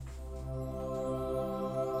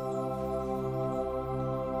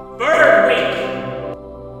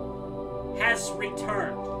has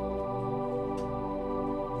returned.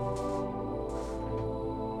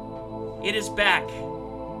 It is back.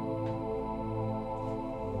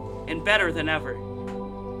 And better than ever.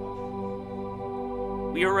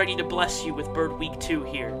 We are ready to bless you with Bird Week 2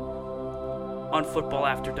 here on Football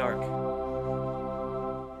After Dark.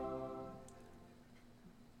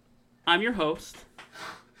 I'm your host,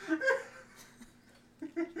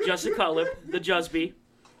 Justin Cutlip, the Jusby.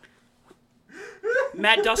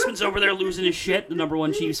 Matt Dustman's over there losing his shit, the number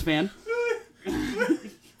one Chiefs fan.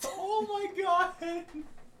 Oh my god!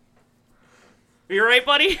 Are you alright,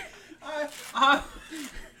 buddy?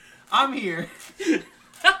 I'm here.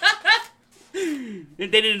 They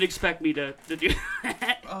didn't expect me to do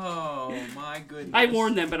that. Oh my goodness. I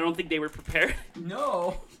warned them, but I don't think they were prepared.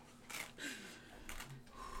 No.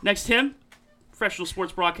 Next to him, professional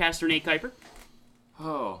sports broadcaster Nate Kuiper.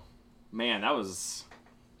 Oh, man, that was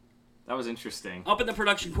interesting. Up in the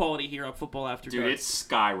production quality here on Football After Dude, Dark. it's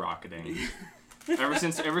skyrocketing.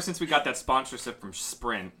 ever since we got that sponsorship from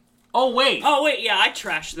Sprint. Oh, wait. Oh, wait, yeah, I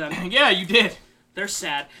trashed them. Yeah, you did. They're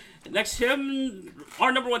sad. Next to him,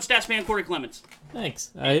 our number one stats man, Corey Clements.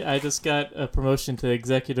 Thanks. I just got a promotion to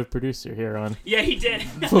executive producer here on Yeah, he did.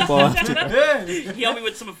 Football After Dark. He helped me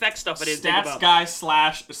with some effect stuff I didn't think Stats about. guy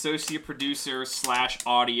 / associate producer /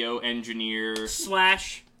 audio engineer.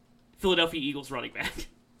 / Philadelphia Eagles running back.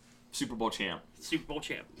 Super Bowl champ. Super Bowl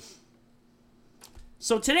champ.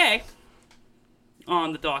 So today,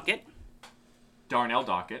 on the docket, Darnell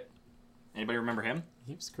Dockett. Anybody remember him?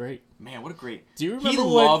 He was great. Man, what a great... Do you He remember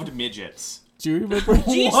loved midgets. Do you remember?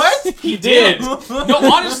 What? He did. No,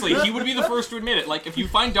 honestly, he would be the first to admit it. Like, if you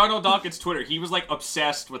find Darnell Dockett's Twitter, he was, like,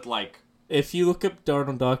 obsessed with, like... If you look up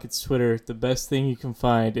Darnell Dockett's Twitter, the best thing you can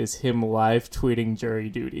find is him live tweeting jury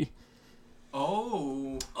duty.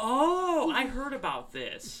 Oh. oh, I heard about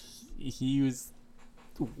this. He was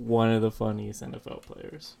one of the funniest NFL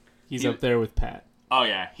players. He's He- up there with Pat. Oh,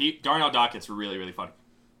 yeah. Darnell Dockett's really, really funny.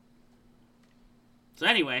 So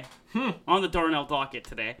anyway, on the Darnell docket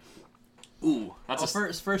today. Ooh, that's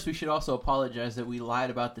Well, first, we should also apologize that we lied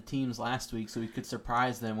about the teams last week so we could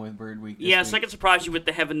surprise them with Bird Week this Yes, I week. can surprise you with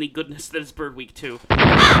the heavenly goodness that is Bird Week 2.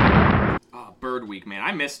 Oh, Bird Week, man.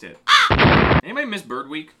 I missed it. Anybody miss Bird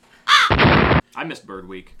Week? I missed Bird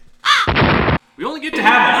Week. We only get to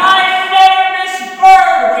have... My name is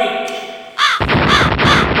Bird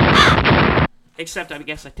Week! Except, I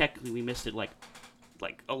guess, technically we missed it like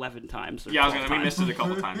 11 times. Or Yeah, I was 12 we times. missed it a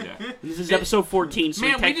couple times, yeah. This is episode 14, so we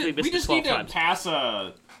Man, technically missed we it just 12 need to times. pass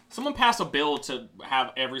someone pass a bill to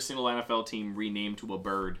have every single NFL team renamed to a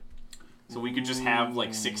bird. So we could just have,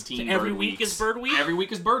 like, 16 So every bird week weeks. is Bird Week? Every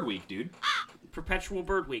week is Bird Week, dude. Perpetual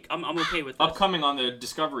Bird Week. I'm okay with this. Upcoming on the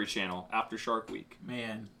Discovery Channel after Shark Week.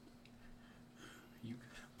 Man. You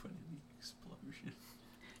gotta put in the explosion.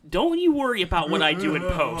 Don't you worry about what I do in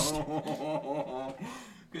post.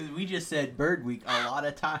 Because we just said Bird Week a lot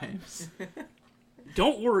of times.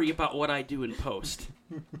 Don't worry about what I do in post.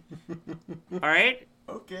 Alright?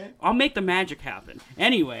 Okay. I'll make the magic happen.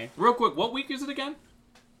 Anyway. Real quick, what week is it again?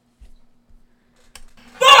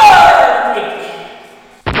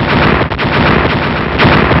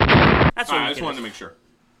 That's All what right, I we just wanted to make sure.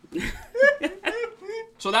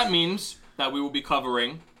 So that means that we will be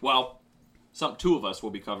covering, well, two of us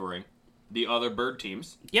will be covering the other bird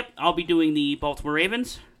teams. Yep, I'll be doing the Baltimore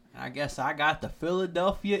Ravens. I guess I got the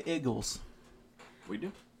Philadelphia Eagles. We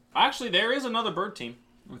do. Actually, there is another bird team.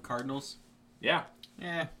 The Cardinals. Yeah.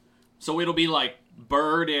 Yeah. So it'll be like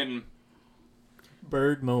bird and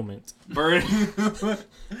Bird moment. bird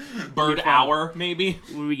bird hour, maybe.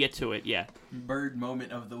 When we get to it, yeah. Bird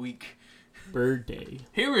moment of the week. Bird day.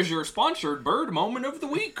 Here is your sponsored bird moment of the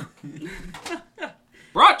week.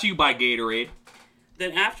 Brought to you by Gatorade.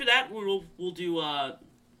 Then after that, we'll do,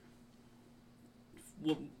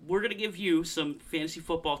 we're going to give you some fantasy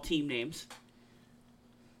football team names.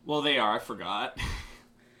 Well, they are. I forgot.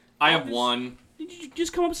 I have one. Did you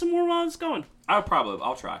just come up with some more while it's going? I'll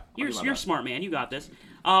try. You're I'll do my a best. smart man. You got this.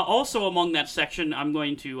 Also among that section, I'm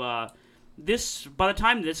going to, by the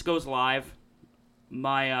time this goes live,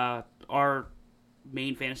 our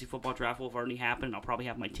main fantasy football draft will have already happened. I'll probably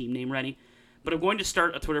have my team name ready. But I'm going to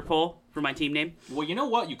start a Twitter poll for my team name. Well, you know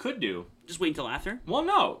what you could do? Just wait until after. Well,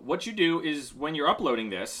 no. What you do is when you're uploading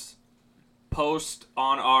this, post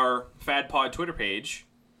on our FadPod Twitter page,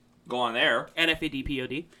 go on there, At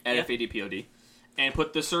FADPOD. at Yep. FADPOD, and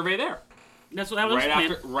put the survey there. That was the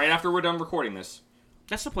plan. Right after we're done recording this.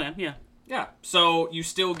 That's the plan, yeah. Yeah. So you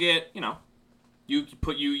still get,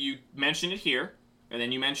 you mention it here, and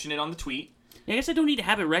then you mention it on the tweet. I guess I don't need to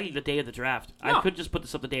have it ready the day of the draft. No. I could just put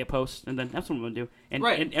this up the day of post, and then that's what I'm going to do. And,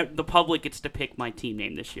 Right. and the public gets to pick my team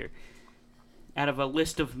name this year. out of a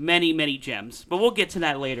list of many, many gems. But we'll get to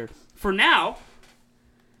that later. For now...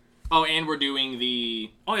 Oh, and we're doing the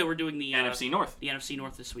we're doing the NFC North. The NFC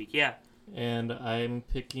North this week, yeah. And I'm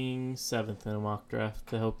picking 7th in a mock draft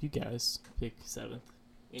to help you guys pick 7th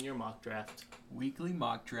in your mock draft. Weekly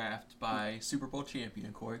mock draft by Super Bowl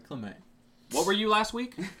champion Corey Clement. What were you last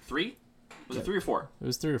week? 3? Was it 3 or 4? It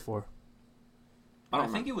was 3 or 4. I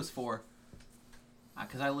think it was 4.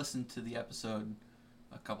 Because I listened to the episode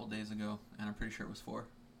a couple days ago, and I'm pretty sure it was 4.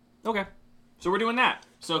 Okay. So we're doing that.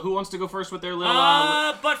 So who wants to go first with their little...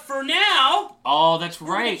 But for now... Oh, that's We're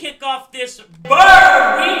going right. to kick off this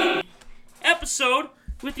Bird Week episode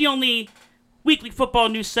with the only weekly football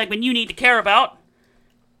news segment you need to care about.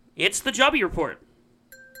 It's the Jubby Report.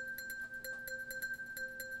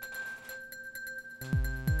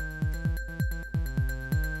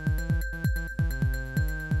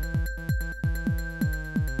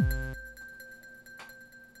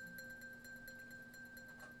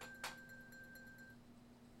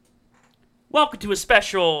 Welcome to a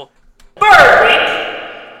special Bird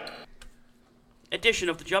Week edition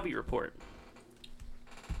of the Jubby Report.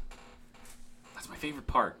 That's my favorite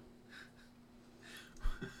part.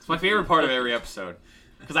 It's my favorite part of every episode.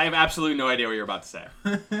 Because I have absolutely no idea what you're about to say.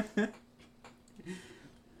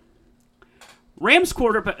 Rams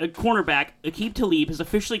cornerback Aqib Talib has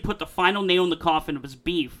officially put the final nail in the coffin of his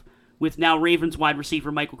beef with now Ravens wide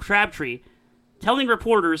receiver Michael Crabtree, telling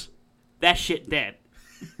reporters, "That shit dead."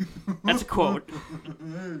 That's a quote.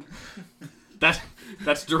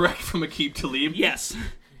 That's direct from Aqib Talib? Yes.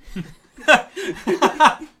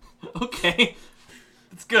 Okay.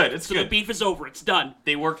 It's good. It's So good. the beef is over. It's done.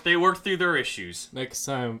 They work through their issues. Next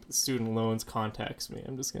time student loans contacts me,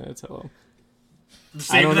 I'm just gonna tell them. I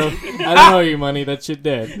Same don't know. thing. I don't know you money. That shit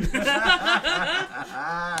dead.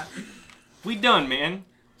 We done, man.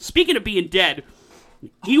 Speaking of being dead,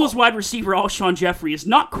 Eagles wide receiver Alshon Jeffrey is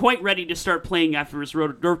not quite ready to start playing after his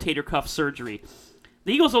rotator cuff surgery.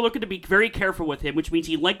 The Eagles are looking to be very careful with him, which means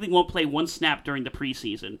he likely won't play one snap during the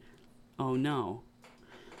preseason. Oh no.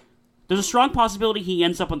 There's a strong possibility he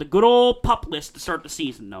ends up on the good old PUP list to start the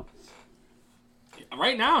season, though.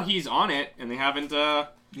 Right now, he's on it, and they haven't...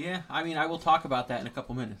 Yeah, I mean, I will talk about that in a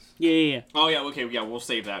couple minutes. Yeah. Oh, yeah, okay, yeah, we'll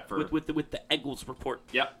save that for... With the Eagles report.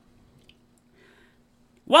 Yep.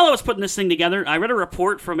 While I was putting this thing together, I read a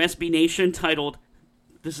report from SB Nation titled,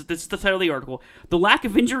 this is the title of the article, "The lack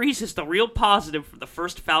of injuries is the real positive for the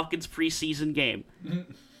first Falcons preseason game."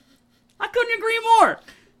 I couldn't agree more.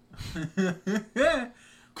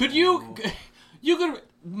 Could you could,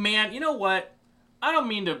 man, you know what? I don't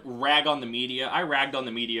mean to rag on the media. I ragged on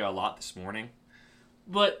the media a lot this morning.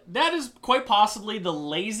 But that is quite possibly the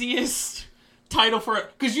laziest title for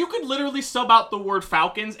it. Because you could literally sub out the word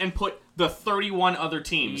Falcons and put the 31 other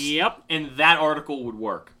teams. Yep. And that article would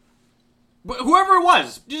work. But whoever it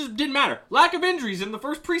was, it just didn't matter. Lack of injuries in the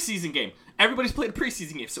first preseason game. Everybody's played a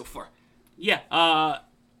preseason game so far. Yeah,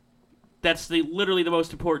 that's literally the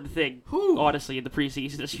most important thing, Whew. honestly, in the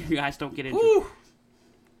preseason, is you guys don't get injured. Whew.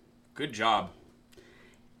 Good job.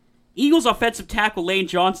 Eagles offensive tackle Lane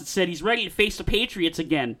Johnson said he's ready to face the Patriots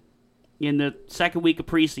again in the second week of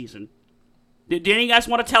preseason. Did any of you guys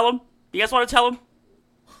want to tell him? You guys want to tell him?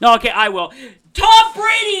 No, okay, I will. Tom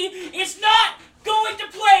Brady is not going to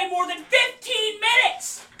play more than 15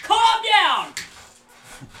 minutes! Calm down!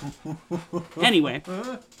 Anyway.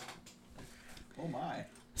 Oh my.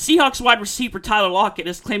 Seahawks wide receiver Tyler Lockett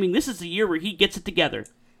is claiming this is the year where he gets it together.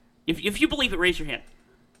 If you believe it, raise your hand.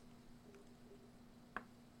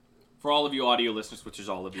 For all of you audio listeners, which is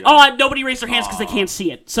all of you. Oh, nobody raised their hands because they can't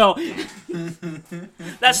see it. So,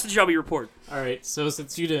 that's the Jubby Report. All right. So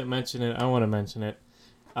since you didn't mention it, I want to mention it.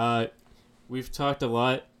 We've talked a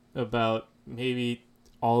lot about maybe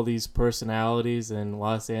all these personalities in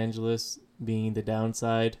Los Angeles being the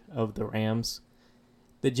downside of the Rams.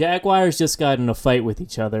 The Jaguars just got in a fight with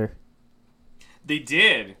each other. They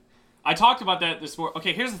did. I talked about that this morning.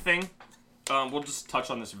 Okay, here's the thing. We'll just touch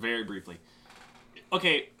on this very briefly.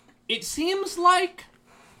 Okay, it seems like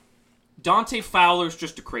Dante Fowler's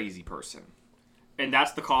just a crazy person. And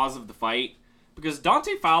that's the cause of the fight. Because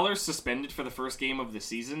Dante Fowler's suspended for the first game of the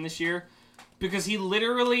season this year because he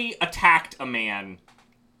literally attacked a man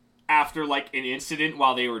after, like, an incident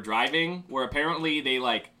while they were driving, where apparently they,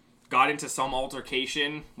 like, got into some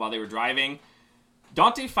altercation while they were driving.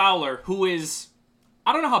 Dante Fowler, who is...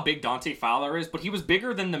 I don't know how big Dante Fowler is, but he was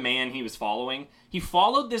bigger than the man he was following. He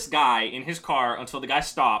followed this guy in his car until the guy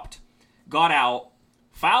stopped, got out.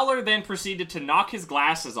 Fowler then proceeded to knock his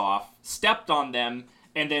glasses off, stepped on them,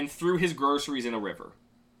 and then threw his groceries in a river.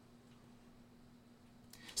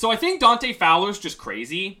 So I think Dante Fowler's just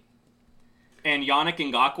crazy. and Yannick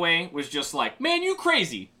Ngakoue was just like, "Man, you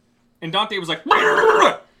crazy," and Dante was like,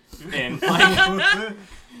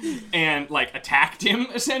 and like attacked him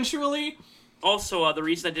essentially. Also, the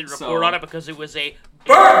reason I didn't So- report on it because it was a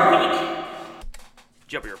bird week.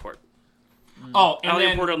 Jumpy report. Oh, and I only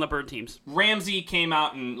then reported on the bird teams. Ramsey came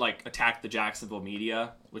out and like attacked the Jacksonville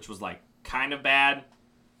media, which was like kind of bad.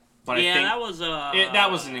 But I think that was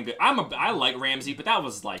that wasn't a good. I like Ramsey, but that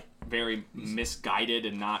was like very misguided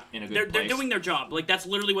and not in a good They're place. doing their job. Like that's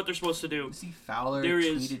literally what they're supposed to do. See, Fowler There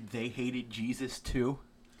tweeted is- they hated Jesus too.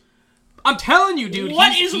 I'm telling you, dude.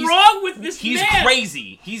 What he's is wrong with this He's man?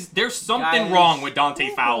 crazy. There's something Guys. wrong with Dante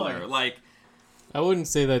Oh, Fowler. boy. Like, I wouldn't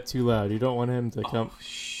say that too loud. You don't want him to come.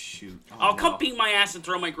 shoot. Oh, I'll no. come beat my ass and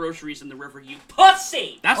throw my groceries in the river, you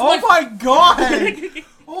pussy! That's Oh my my god!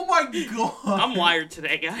 Oh my god! I'm wired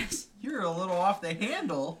today, guys. You're a little off the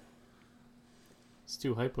handle. It's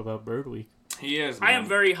too hype about Bird Week. He is. I am man.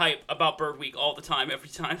 very hype about Bird Week all the time, every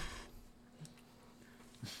time.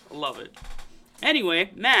 I love it.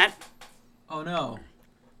 Anyway, Matt, Oh no.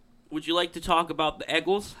 would you like to talk about the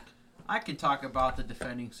Eagles? I can talk about the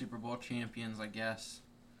defending Super Bowl champions, I guess.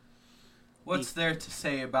 What's there to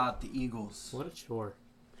say about the Eagles? What a chore.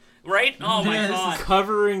 Right? Oh my Yes. god.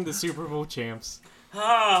 Covering the Super Bowl champs.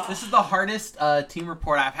 Ah. This is the hardest team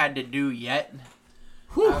report I've had to do yet.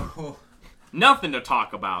 Oh, Nothing to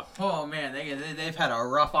talk about. oh, man, they've had a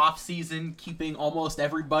rough off season, keeping almost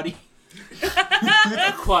everybody.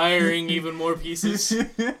 Acquiring even more pieces.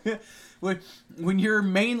 when your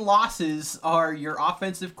main losses are your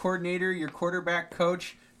offensive coordinator, your quarterback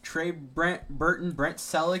coach, Burton, Brent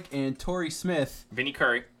Selleck, and Torrey Smith, Vinny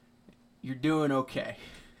Curry. you're doing okay.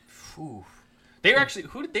 Ooh. They were actually.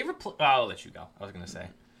 Who did they replace? Oh, I'll let you go. I was gonna say.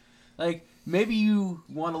 Like, maybe you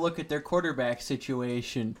want to look at their quarterback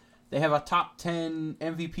situation. They have a top 10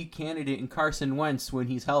 MVP candidate in Carson Wentz when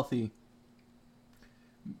he's healthy.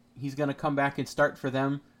 He's going to come back and start for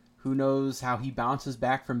them. Who knows how he bounces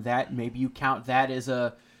back from that. Maybe you count that as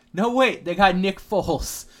a... No, wait, they got Nick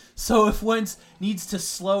Foles. So if Wentz needs to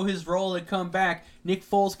slow his roll and come back, Nick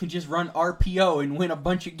Foles can just run RPO and win a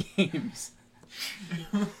bunch of games.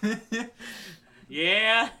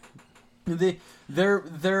 Yeah.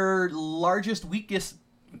 Their largest weakness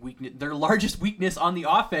on the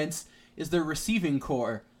offense is their receiving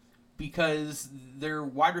core, because their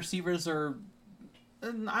wide receivers are,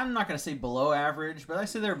 I'm not going to say below average, but I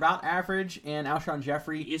say they're about average, and Alshon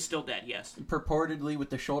Jeffrey He is still dead, yes. purportedly with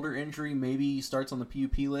the shoulder injury maybe starts on the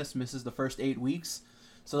PUP list, misses the first 8 weeks.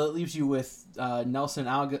 So that leaves you with Nelson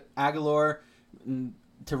Aguilar.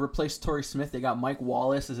 To replace Torrey Smith, they got Mike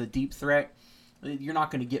Wallace as a deep threat. You're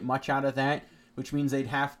not going to get much out of that, which means they'd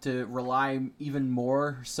have to rely even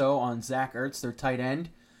more so on Zach Ertz, their tight end.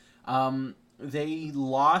 They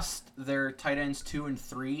lost their tight ends 2 and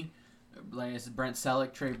 3, like it's Brent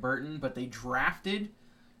Selleck, Trey Burton, but they drafted.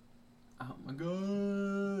 Oh my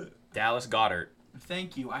god! Dallas Goedert.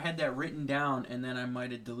 Thank you. I had that written down, and then I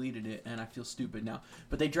might have deleted it, and I feel stupid now.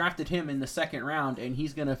 But they drafted him in the second round, and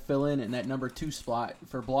he's going to fill in that number 2 spot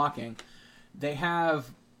for blocking. They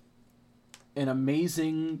have an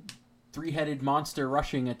amazing 3-headed monster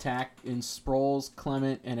rushing attack in Sproles,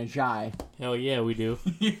 Clement, and Ajay. Hell yeah, we do.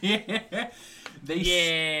 They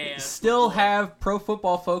Yeah. still have Pro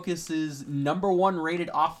Football Focus's number 1 rated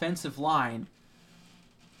offensive line.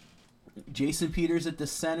 Jason Peters at the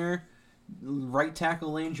center, right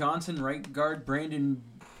tackle Lane Johnson, right guard Brandon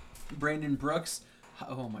Brooks.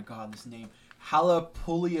 Oh my god, this name.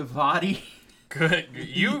 Halapuliavati. Good.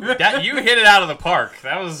 You hit it out of the park.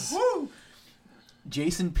 That was. Woo!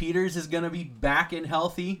 Jason Peters is going to be back and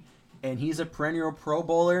healthy, and he's a perennial Pro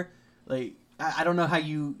Bowler. Like, I don't know how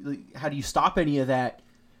do you stop any of that.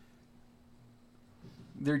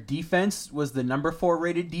 Their defense was the number 4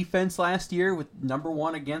 rated defense last year, with number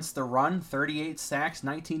 1 against the run, 38 sacks,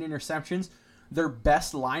 19 interceptions. Their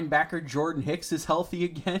best linebacker, Jordan Hicks, is healthy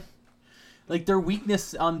again. Like, their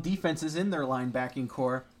weakness on defense is in their linebacking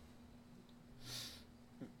core.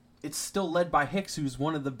 It's still led by Hicks, who's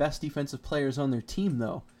one of the best defensive players on their team,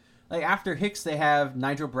 though. Like, after Hicks, they have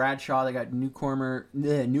Nigel Bradshaw. They got newcomer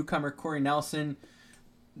Corey Nelson.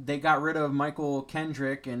 They got rid of Michael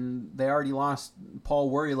Kendrick, and they already lost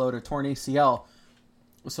Paul Warrilow to torn ACL.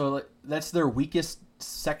 So that's their weakest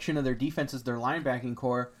section of their defense, is their linebacking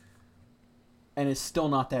core, and it's still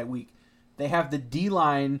not that weak. They have the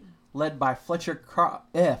D-line led by Fletcher Cox.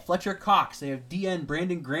 They have DN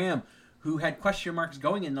Brandon Graham, who had question marks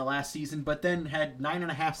going in the last season, but then had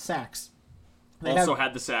 9.5 sacks. They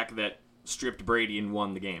had the sack that stripped Brady and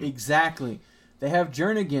won the game. Exactly. They have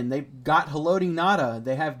Jernigan. They got Haloti Ngata.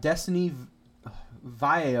 They have Destiny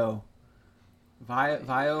Vaio.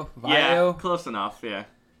 Vio. Yeah, close enough. Yeah.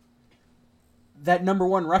 That number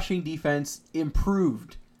one rushing defense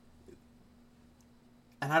improved.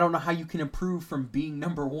 And I don't know how you can improve from being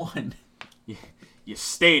number one. You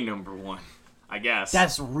stay number one, I guess.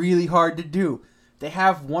 That's really hard to do. They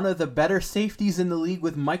have one of the better safeties in the league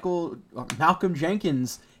with Malcolm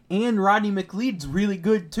Jenkins, and Rodney McLeod's really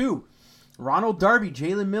good too. Ronald Darby,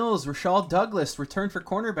 Jalen Mills, Rashall Douglas returned for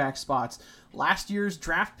cornerback spots. Last year's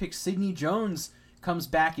draft pick Sidney Jones comes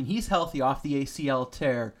back and he's healthy off the ACL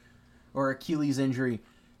tear or Achilles injury.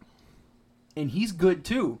 And he's good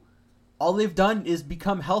too. All they've done is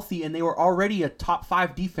become healthy and they were already a top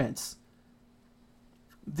 5 defense.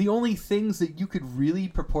 The only things that you could really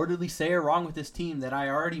purportedly say are wrong with this team that I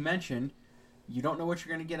already mentioned, you don't know what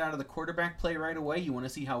you're going to get out of the quarterback play right away. You want to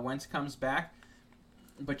see how Wentz comes back.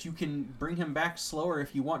 But you can bring him back slower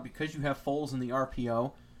if you want because you have Foles in the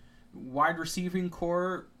RPO. Wide receiving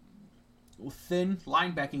core thin,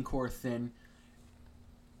 linebacking core thin.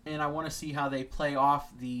 And I want to see how they play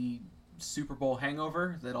off the Super Bowl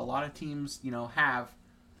hangover that a lot of teams, have.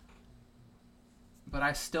 But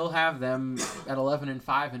I still have them at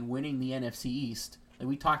 11-5 and winning the NFC East. Like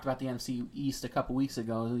we talked about the NFC East a couple weeks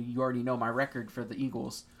ago. You already know my record for the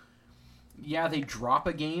Eagles. Yeah, they drop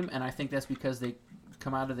a game, and I think that's because they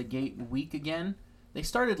come out of the gate weak again. They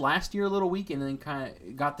started last year a little weak and then kind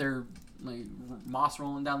of got their moss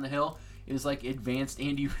rolling down the hill. It was like advanced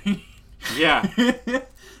Andy Reid. Yeah.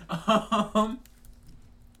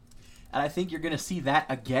 And I think you're going to see that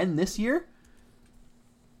again this year.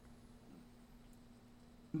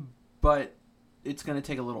 But it's going to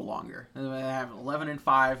take a little longer. They have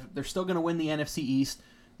 11-5. They're still going to win the NFC East.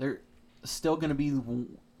 They're still going to be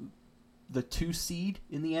the 2 seed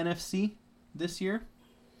in the NFC this year.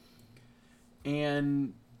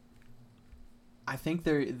 And I think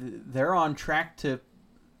they're on track to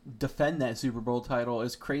defend that Super Bowl title,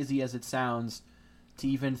 as crazy as it sounds to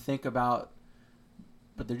even think about.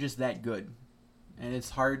 But they're just that good. And it's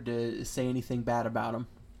hard to say anything bad about them.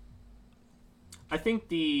 I think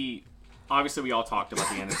obviously we all talked about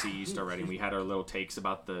the NFC East already, and we had our little takes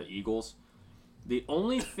about the Eagles. The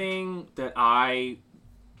only thing that I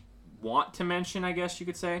want to mention, I guess you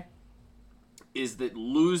could say, is that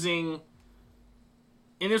losing,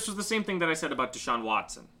 and this was the same thing that I said about Deshaun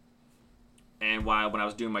Watson, and when I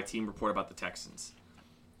was doing my team report about the Texans.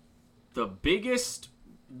 The biggest,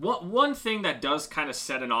 one thing that does kind of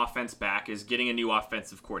set an offense back is getting a new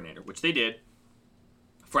offensive coordinator, which they did.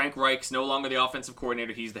 Frank Reich's no longer the offensive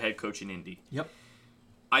coordinator. He's the head coach in Indy. Yep.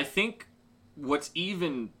 I think what's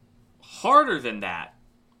even harder than that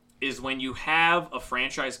is when you have a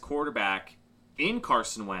franchise quarterback in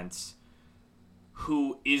Carson Wentz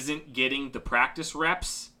who isn't getting the practice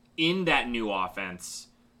reps in that new offense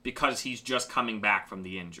because he's just coming back from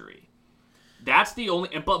the injury. That's the only...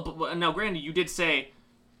 But now, granted, you did say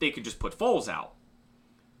they could just put Foles out.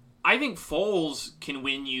 I think Foles can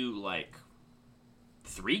win you,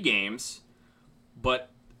 3 games, but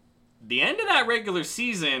the end of that regular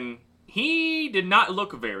season, he did not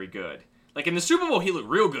look very good. In the Super Bowl, he looked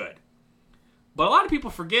real good. But a lot of people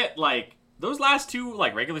forget, those last 2,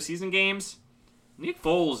 regular season games, Nick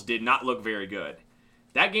Foles did not look very good.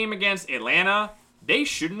 That game against Atlanta, they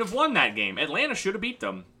shouldn't have won that game. Atlanta should have beat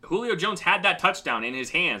them. Julio Jones had that touchdown in his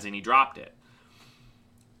hands, and he dropped it.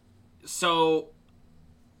 So,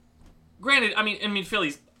 granted, I mean,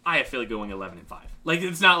 I have Philly going 11-5.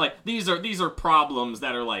 It's not these are problems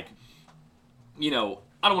that are I don't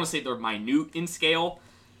want to say they're minute in scale.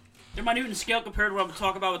 They're minute in scale compared to what I'm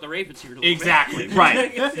talking about with the Ravens here. Exactly,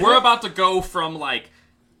 right. We're about to go from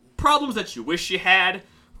problems that you wish you had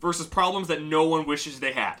versus problems that no one wishes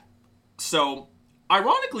they had. So,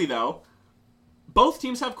 ironically though, both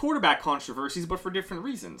teams have quarterback controversies, but for different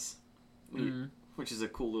reasons. Which is a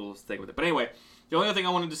cool little thing with it. But anyway, the only other thing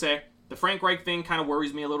I wanted to say, the Frank Reich thing kind of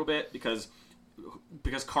worries me a little bit because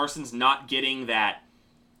Carson's not getting that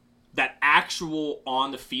actual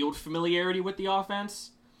on-the-field familiarity with the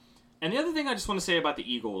offense. And the other thing I just want to say about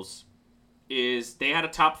the Eagles is they had a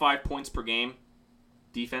top 5 points per game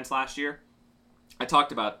defense last year. I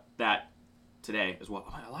talked about that today as well.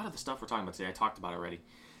 A lot of the stuff we're talking about today, I talked about already.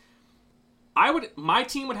 My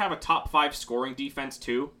team would have a top 5 scoring defense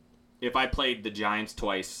too if I played the Giants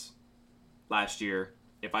twice last year.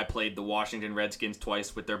 If I played the Washington Redskins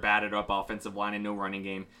twice with their battered up offensive line and no running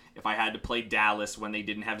game. If I had to play Dallas when they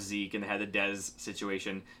didn't have Zeke and they had the Dez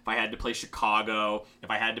situation. If I had to play Chicago.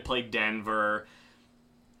 If I had to play Denver.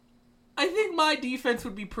 I think my defense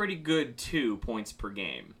would be pretty good too, points per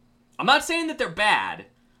game. I'm not saying that they're bad.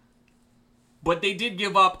 But they did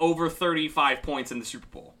give up over 35 points in the Super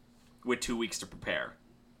Bowl with 2 weeks to prepare.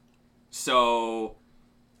 So,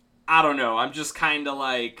 I don't know. I'm just kind of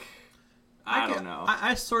like, I don't know.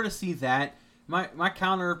 I sort of see that. My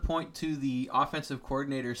counterpoint to the offensive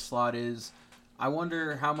coordinator slot is, I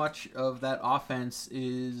wonder how much of that offense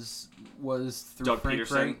was through Doug Frank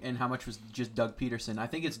Peterson. Reich and how much was just Doug Peterson. I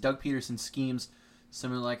think it's Doug Peterson schemes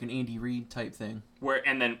similar like an Andy Reid type thing.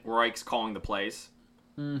 And then Reich's calling the plays.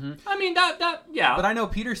 Mm-hmm. I mean, that yeah. But I know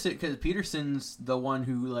Peterson, because Peterson's the one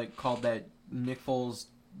who like called that Nick Foles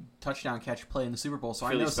touchdown catch play in the Super Bowl. So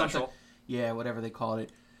Philly I know special. something. Yeah, whatever they called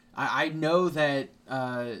it. I know that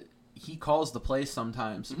he calls the plays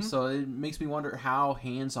sometimes. Mm-hmm. So it makes me wonder how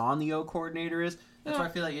hands-on the O coordinator is. That's Yeah. why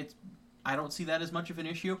I feel like I don't see that as much of an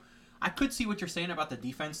issue. I could see what you're saying about the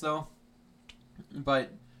defense though,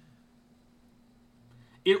 but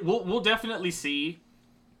We'll definitely see.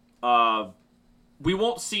 We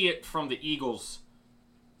won't see it from the Eagles'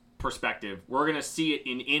 perspective. We're gonna see it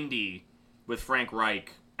in Indy with Frank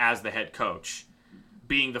Reich as the head coach,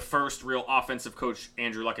 being the first real offensive coach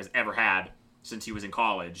Andrew Luck has ever had since he was in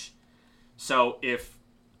college. So if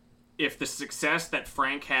the success that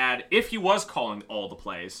Frank had, if he was calling all the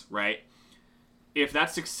plays, right? If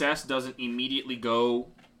that success doesn't immediately go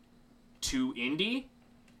to Indy,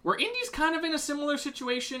 where Indy's kind of in a similar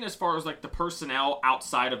situation as far as like the personnel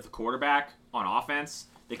outside of the quarterback on offense,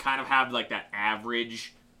 they kind of have like that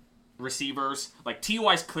average receivers. Like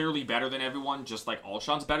T.Y.'s clearly better than everyone, just like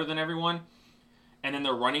Alshon's better than everyone. And then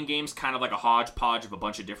their running game's kind of like a hodgepodge of a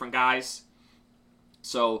bunch of different guys.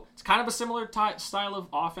 So it's kind of a similar style of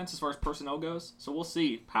offense as far as personnel goes. So we'll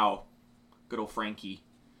see how good old Frankie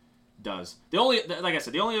does. Like I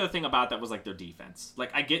said, the only other thing about that was like their defense. Like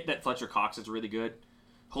I get that Fletcher Cox is really good.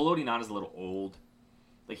 Haloti Ngata is a little old.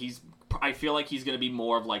 Like I feel like he's gonna be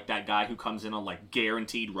more of like that guy who comes in on like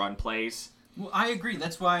guaranteed run plays. well, I agree.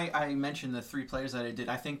 That's why I mentioned the 3 players that I did.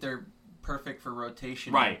 I think they're perfect for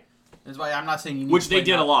rotation. Right. That's why I'm not saying you need Which to they play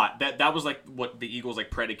did now. a lot. That was like what the Eagles like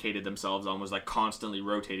predicated themselves on, was like constantly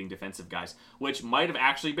rotating defensive guys, which might have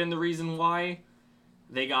actually been the reason why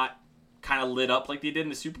they got kind of lit up like they did in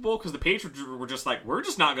the Super Bowl, because the Patriots were just like, we're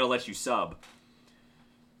just not going to let you sub.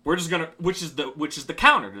 We're just going to, which is the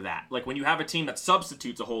counter to that. Like when you have a team that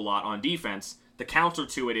substitutes a whole lot on defense, the counter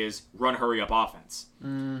to it is run, hurry up offense.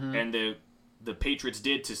 Mm-hmm. And the Patriots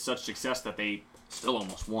did to such success that they still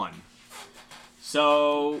almost won.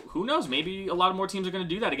 So, who knows? Maybe a lot of more teams are going to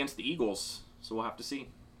do that against the Eagles. So, we'll have to see.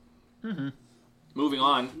 Mm-hmm. Moving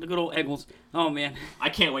on. The good old Eagles. Oh, man. I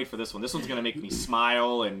can't wait for this one. This one's going to make me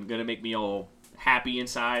smile and going to make me all happy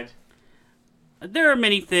inside. There are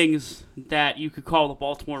many things that you could call the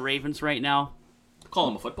Baltimore Ravens right now Call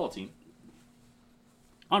them a football team.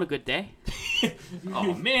 on a good day.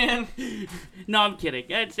 Oh, man. No, I'm kidding.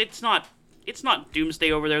 It's not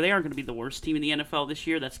doomsday over there. They aren't going to be the worst team in the NFL this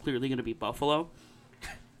year. That's clearly going to be Buffalo.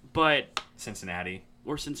 But Cincinnati.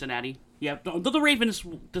 or Cincinnati. Yeah, the Ravens,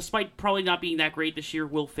 despite probably not being that great this year,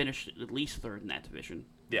 will finish at least 3rd in that division.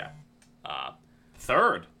 Yeah.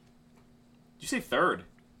 3rd. Did you say 3rd?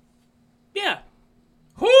 Yeah,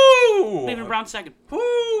 Whoo! Cleveland Browns 2nd.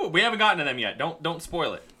 Whoo! We haven't gotten to them yet. Don't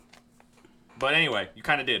spoil it. But anyway, you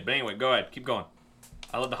kind of did. But anyway, go ahead. Keep going.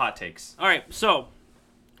 I love the hot takes. All right, so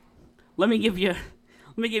let me give you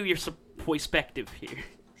some perspective here.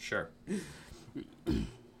 Sure. In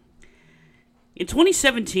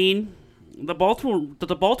 2017, the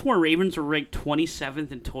Baltimore Ravens were ranked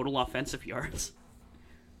 27th in total offensive yards.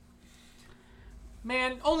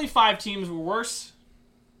 Man, only 5 teams were worse.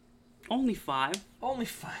 Only 5. Only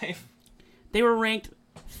 5. They were ranked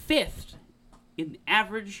 5th in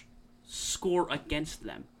average score against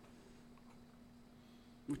them,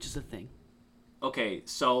 which is a thing. Okay,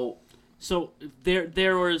 so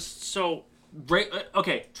there was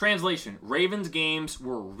okay, translation. Ravens games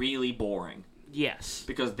were really boring yes.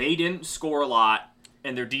 because they didn't score a lot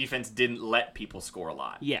and their defense didn't let people score a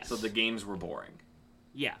lot. Yes. So the games were boring.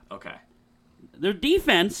 Yeah. Okay. Their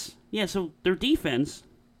defense,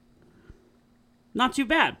 not too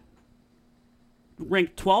bad.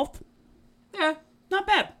 Ranked 12th, Yeah. not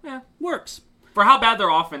bad. Yeah. Works. For how bad their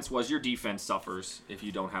offense was, your defense suffers if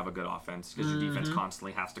you don't have a good offense because your defense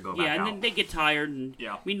constantly has to go back Yeah, and out. then they get tired. And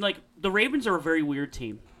Yeah. I mean, like, the Ravens are a very weird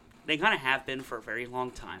team. They kind of have been for a very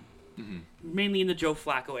long time. Mm-hmm. Mainly in the Joe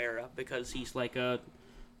Flacco era because he's like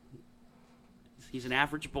he's an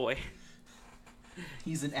average boy.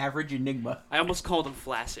 He's an average enigma. I almost called him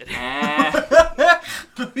flaccid.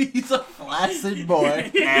 He's a flaccid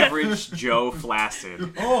boy. Average Joe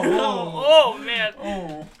Flaccid. Oh man.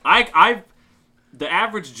 Oh. I the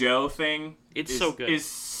average Joe thing It's so good. Is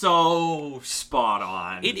so spot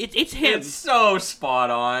on. It's him. It's so spot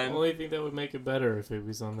The on. only thing that would make it better if it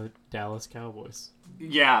was on the Dallas Cowboys,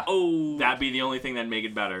 Yeah. Oh, That'd be the only thing that'd make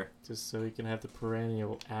it better. just so he can have the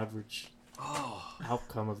perennial average Oh,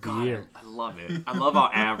 outcome of the God, year. I love it. I love how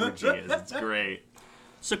average he is. It's great.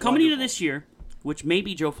 so coming into this year, which may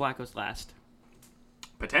be Joe Flacco's last.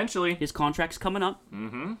 Potentially. His contract's coming up.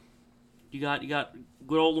 Mm-hmm. You got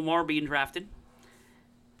good old Lamar being drafted.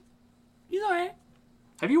 He's all right.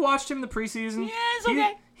 Have you watched him in the preseason? Yeah, it's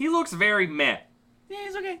okay. He looks very meh. Yeah,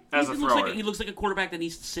 he's okay. As he a looks thrower. like he looks like a quarterback that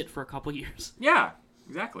needs to sit for a couple years. Yeah,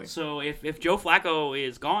 exactly. So if Joe Flacco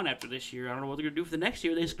is gone after this year, I don't know what they're gonna do for the next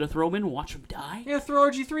year. They're just gonna throw him in and watch him die. Yeah, throw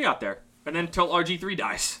RG3 out there. And then until RG3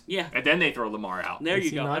 dies. Yeah. And then they throw Lamar out. There Is you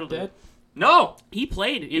he go. not That'll do dead? it. No! He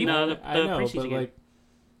played in the I know, preseason but game. like,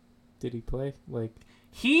 did he play? Like,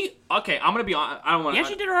 Okay, I'm going to be honest. I don't want He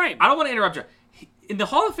actually did all right. I don't want to interrupt you. In the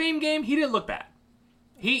Hall of Fame game, he didn't look bad.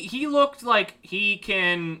 He looked like he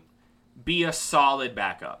can be a solid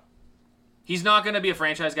backup. He's not going to be a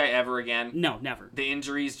franchise guy ever again. No, never. The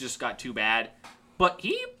injuries just got too bad. But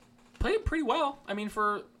he played pretty well. I mean,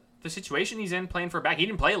 for the situation he's in, playing for a back. He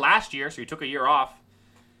didn't play last year, so he took a year off.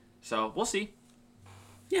 So, we'll see.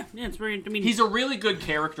 Yeah, it's very. I mean, He's a really good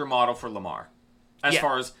character model for Lamar. As Yeah.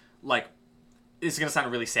 far as, like, it's going to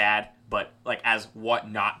sound really sad, but, like, as what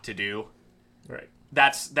not to do. right.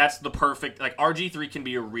 That's the perfect, like, RG3 can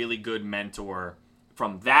be a really good mentor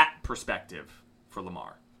from that perspective for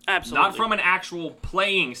Lamar. absolutely Not from an actual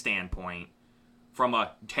playing standpoint, from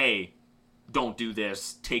a, hey, don't do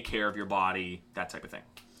this, take care of your body, that type of thing.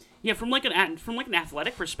 Yeah, from like an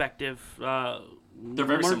athletic perspective, They're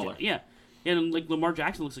very similar. Yeah, and like Lamar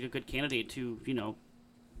Jackson looks like a good candidate to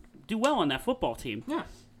do well on that football team. Yeah.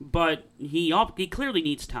 But he clearly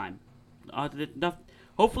needs time.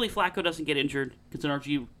 Hopefully Flacco doesn't get injured, because then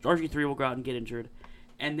RG3 will go out and get injured,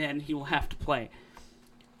 and then he will have to play.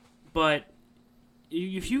 But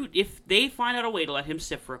if they find out a way to let him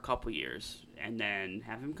sit for a couple years and then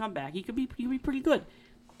have him come back, he could be pretty good.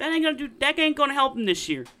 That ain't gonna help him this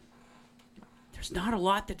year. There's not a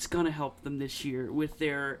lot that's gonna help them this year with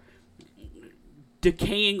their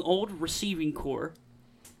decaying old receiving core.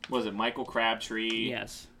 Was it Michael Crabtree?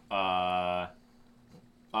 Yes.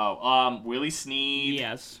 Willie Snead.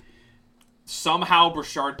 Yes. Somehow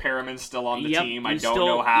Brashard Perriman's still on the Yep, team. I he's don't still-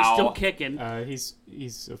 know how. He's still kicking.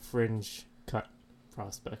 He's a fringe cut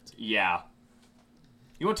prospect. Yeah.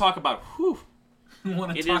 You want to talk about whew? You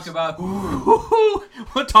want to It talk is- about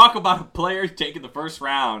We'll talk about a player taking the first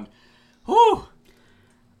round. Whew.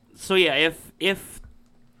 So yeah, if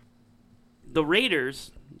the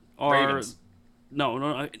Raiders are Ravens.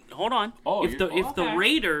 no, hold on. Oh, if the okay.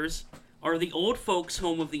 Raiders are the old folks'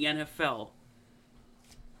 home of the NFL,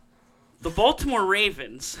 the Baltimore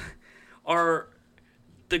Ravens are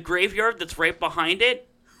the graveyard that's right behind it,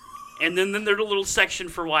 and then there's a little section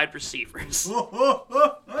for wide receivers.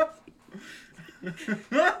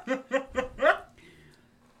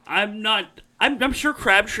 I'm sure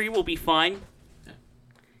Crabtree will be fine.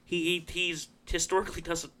 He's historically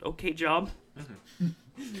does an okay job.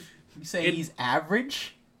 you say he's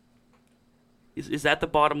average. Is that the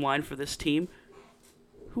bottom line for this team?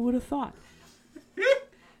 Who would have thought?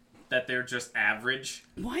 That they're just average.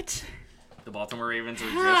 What? The Baltimore Ravens are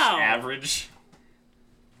just How? average.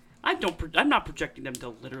 I'm not projecting them to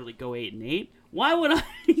literally go 8-8. Why would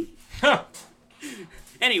I?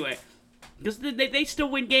 Anyway, because they still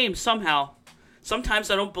win games somehow. Sometimes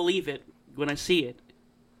I don't believe it when I see it,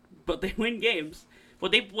 but they win games.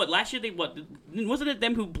 Last year wasn't it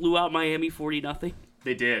them who blew out Miami 40-0?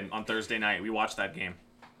 They did on Thursday night. We watched that game.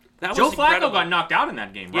 That Joe was Flacco incredible. got knocked out in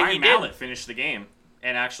that game. Yeah, he Ryan did. Mallett finished the game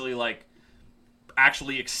and actually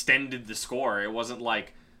extended the score. It wasn't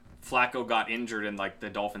like Flacco got injured and like the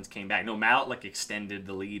Dolphins came back. No, Mallett extended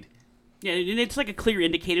the lead. Yeah, and it's like a clear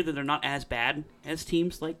indicator that they're not as bad as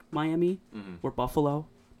teams like Miami or Buffalo,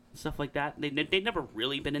 stuff like that. They've never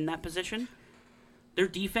really been in that position. Their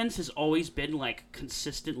defense has always been like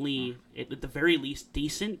consistently, at the very least,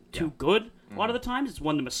 decent to good. A lot of the times, it's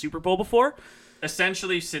won them a Super Bowl before.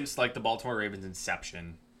 Essentially, since like the Baltimore Ravens'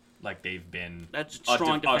 inception, like they've been That's a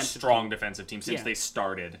strong defensive defensive team since Yeah. they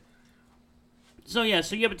started. So yeah,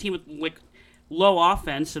 so you have a team with like low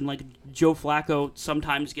offense, and like Joe Flacco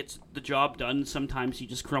sometimes gets the job done, sometimes he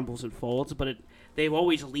just crumbles and folds. But they've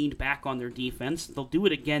always leaned back on their defense. They'll do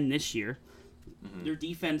it again this year. Their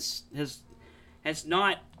defense has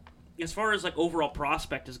not, as far as like overall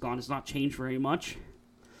prospect has gone, has not changed very much.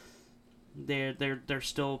 They're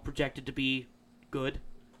still projected to be good.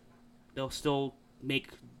 They'll still make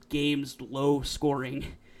games low scoring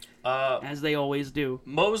Uh, as they always do.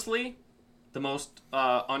 Mosley the most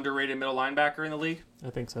underrated middle linebacker in the league? I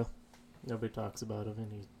think so. Nobody talks about him,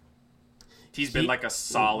 and He's been like a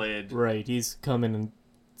solid. right. He's come in and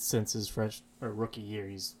since his rookie year.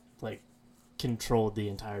 He's like controlled the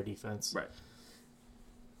entire defense. Right.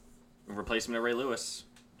 Replacement of Ray Lewis,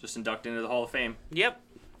 just inducted into the Hall of Fame. Yep.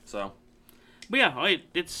 So, But yeah,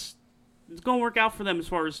 it's going to work out for them as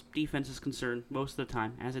far as defense is concerned most of the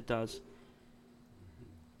time, as it does.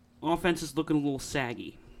 Offense is looking a little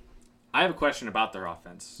saggy. I have a question about their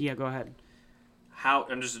offense. Yeah, go ahead.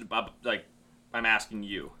 I'm asking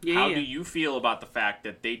you. Yeah, how yeah. do you feel about the fact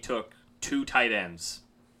that they took 2 tight ends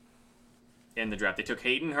in the draft? They took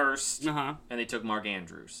Hayden Hurst Uh-huh. and they took Mark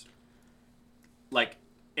Andrews.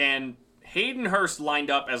 And Hayden Hurst lined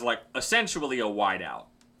up as essentially a wideout.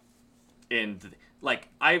 And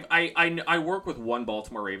I work with one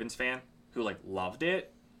Baltimore Ravens fan who loved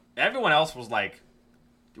it. Everyone else was like,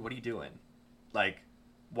 "What are you doing?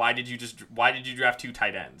 Why did you draft 2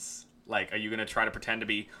 tight ends? Are you gonna try to pretend to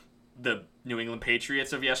be the New England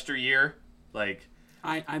Patriots of yesteryear?"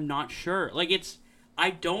 I'm not sure. I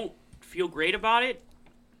don't feel great about it.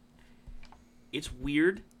 It's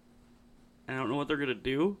weird. I don't know what they're gonna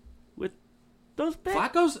do with those picks.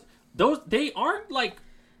 Flacco's they aren't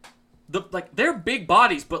they're big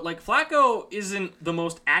bodies, but Flacco isn't the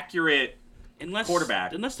most accurate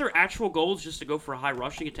quarterback. Unless their actual goal is just to go for a high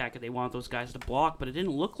rushing attack and they want those guys to block, but it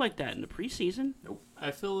didn't look like that in the preseason. Nope.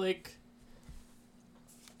 I feel like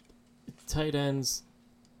tight ends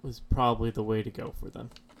was probably the way to go for them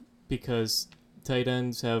because tight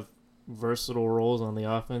ends have versatile roles on the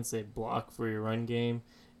offense. They block for your run game,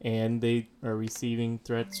 and they are receiving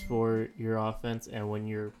threats for your offense. And when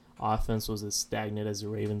your offense was as stagnant as the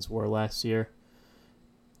Ravens were last year,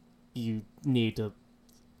 you need to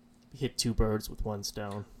hit 2 birds with 1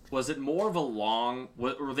 stone. Was it more of a long...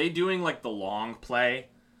 Were they doing, the long play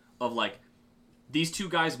of, these 2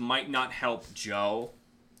 guys might not help Joe,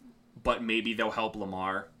 but maybe they'll help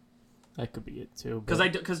Lamar? That could be it, too.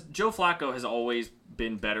 Because Joe Flacco has always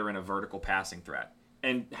been better in a vertical passing threat.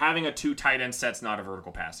 And having a 2 tight end set's not a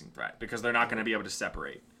vertical passing threat because they're not going to be able to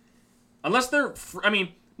separate. Unless they're...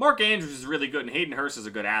 Mark Andrews is really good and Hayden Hurst is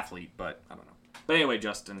a good athlete, but I don't know. But anyway,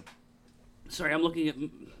 Justin... Sorry, I'm looking at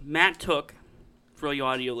Matt Took, for all you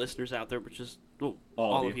audio listeners out there, which is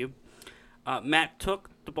all of you. Matt took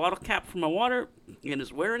the bottle cap from my water and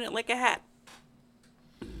is wearing it like a hat.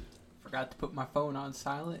 Forgot to put my phone on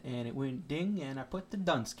silent, and it went ding, and I put the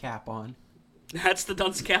dunce cap on. That's the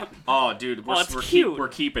dunce cap. Oh, dude, we're cute. We're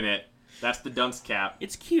keeping it. That's the dunce cap.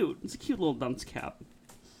 It's cute. It's a cute little dunce cap.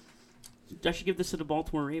 I should give this to the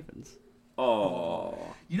Baltimore Ravens. Oh.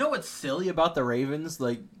 You know what's silly about the Ravens,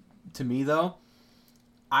 to me, though?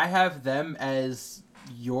 I have them as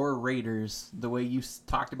your Raiders, the way you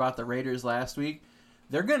talked about the Raiders last week.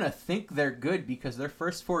 They're going to think they're good because their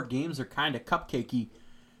first 4 games are kind of cupcakey,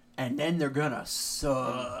 and then they're going to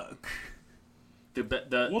suck.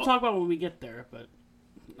 We'll talk about it when we get there, but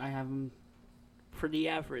I have them pretty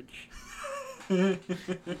average.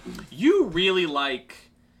 You really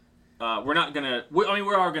we're not going to... we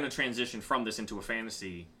are going to transition from this into a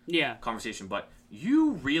fantasy conversation, but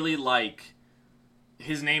you really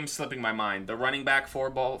his name's slipping my mind. The running back for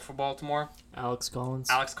Baltimore, Alex Collins.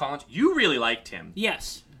 You really liked him.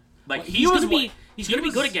 Yes. He's going to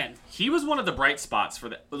be good again. He was one of the bright spots for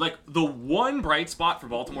the one bright spot for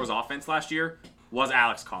Baltimore's offense last year was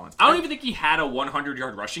Alex Collins. I don't even think he had a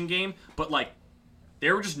 100-yard rushing game, but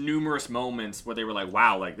there were just numerous moments where they were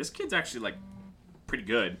wow, this kid's actually pretty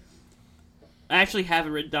good. I actually have it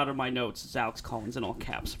written down in my notes. It's Alex Collins in all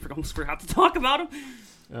caps. I almost forgot to talk about him.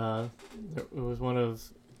 It was one of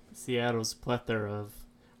Seattle's plethora of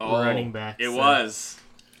running backs. It was.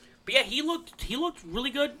 But yeah, he looked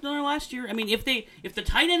really good last year. if the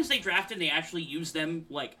tight ends they drafted, they actually used them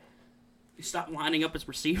stop lining up as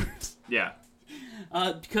receivers. Yeah.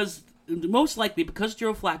 Because most likely because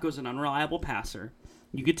Joe Flacco's an unreliable passer,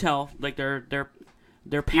 you could tell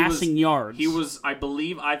they're passing yards. He was, I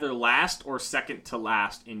believe, either last or second to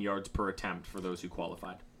last in yards per attempt for those who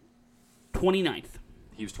qualified. 29th.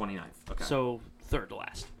 He was 29th. Okay. So third to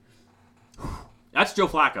last. That's Joe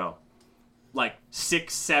Flacco. 6'7",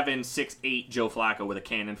 6'8" Joe Flacco with a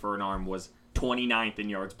cannon for an arm was 29th in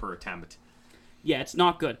yards per attempt. Yeah, it's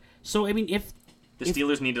not good. So if the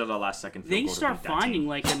Steelers needed a last second field they goal start to beat that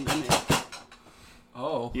finding team.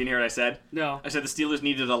 Oh. You didn't hear what I said? No. I said the Steelers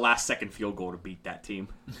needed a last second field goal to beat that team.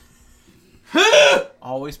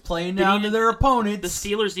 Always playing down to their opponents. The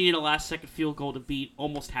Steelers needed a last second field goal to beat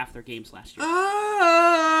almost half their games last year.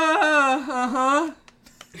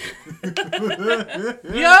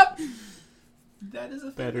 Yep. That is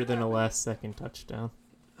a Better than a last-second touchdown.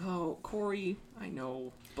 Oh, Corey, I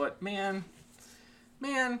know, but man,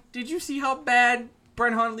 did you see how bad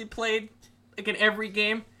Brent Hundley played like in every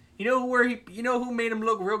game? You know who made him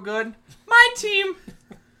look real good? My team.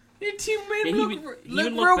 Your team made him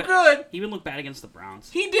look real good. He even looked bad against the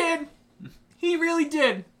Browns. He did. He really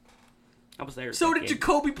did. I was there. So did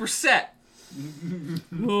Jacoby Brissett.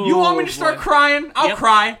 Oh, You want me to start crying? I'll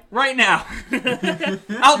cry right now.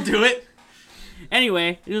 I'll do it.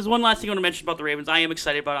 Anyway, there's one last thing I want to mention about the Ravens. I am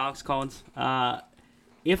excited about Alex Collins.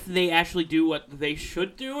 If they actually do what they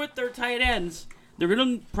should do with their tight ends, they're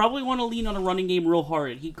going to probably want to lean on a running game real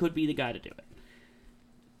hard. He could be the guy to do it.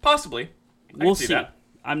 Possibly. We'll see. That.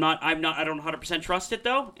 I don't 100% trust it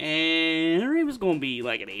though, and the Ravens going to be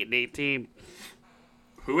like an 8-8 team.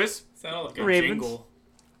 Who is? Sound like a Ravens. jingle.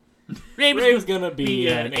 Ravens going to be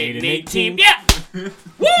an 8-8 team. Yeah.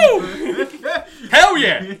 Woo! Hell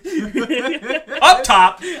yeah! Up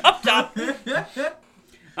top. Up top.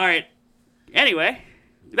 All right. Anyway,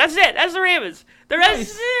 that's it. That's the Ravens. The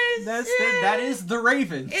rest That is the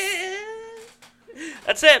Ravens.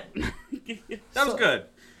 That's it. That was good.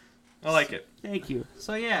 I like it. Thank you.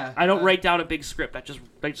 So yeah, I don't write down a big script. I just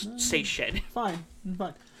say shit. Fine.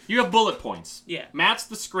 You have bullet points. Yeah. Matt's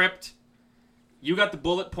the script. You got the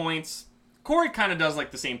bullet points. Corey kind of does like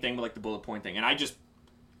the same thing, but like the bullet point thing. And I just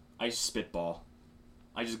spitball.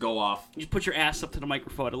 I just go off. You just put your ass up to the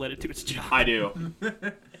microphone and let it do its job. I do.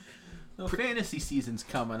 Well, fantasy season's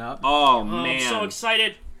coming up. Oh, Oh, man. I'm so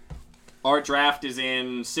excited. Our draft is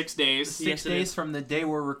in 6 days. 6 Yes, it days is. from the day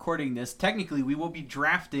we're recording this. Technically, we will be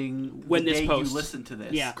drafting When the this day posts. you listen to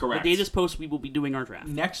this. Yeah. Correct. The day this posts, we will be doing our draft.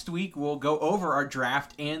 Next week, we'll go over our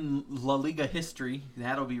draft and La Liga history.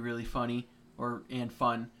 That'll be really funny and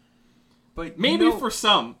fun. But Maybe for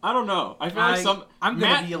some. I don't know. I feel like some... I'm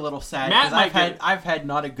gonna Matt- be a little sad Matt because might I've had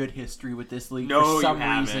not a good history with this league No, for some you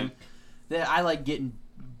haven't. reason. That I like getting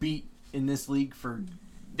beat in this league for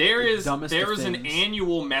There is dumbest of an things.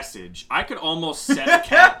 annual message. I could almost set a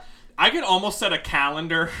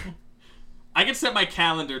calendar. I could set my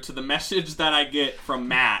calendar to the message that I get from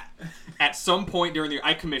Matt at some point during the year.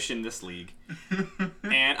 I commissioned this league.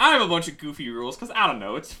 And I have a bunch of goofy rules because I don't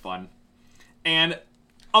know, it's fun. And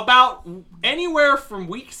about anywhere from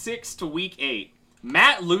week 6 to week 8,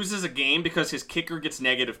 Matt loses a game because his kicker gets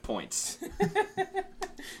negative points.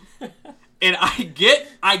 And I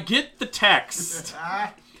get the text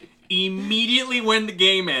immediately when the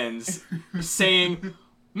game ends saying,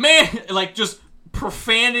 man, like just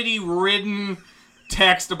profanity-ridden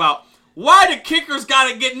text about why the kickers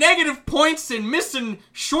gotta get negative points and missing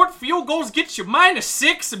short field goals gets you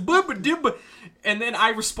 -6 and blah, blah, blah, blah. And then I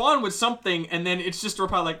respond with something, and then it's just a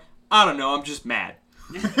reply like, I don't know, I'm just mad.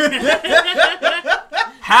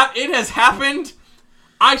 It has happened.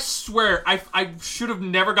 I swear, I should have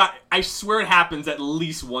never got... I swear it happens at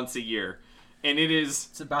least once a year. And it is...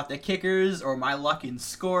 It's about the kickers or my luck in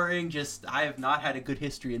scoring. Just, I have not had a good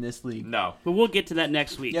history in this league. No. But we'll get to that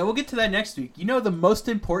next week. Yeah, we'll get to that next week. You know the most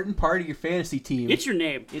important part of your fantasy team? It's your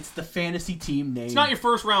name. It's the fantasy team name. It's not your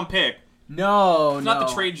first round pick. No, It's not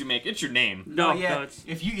the trade you make. It's your name. No, yeah. no, it's...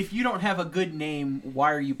 If you don't have a good name,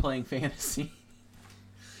 why are you playing fantasy?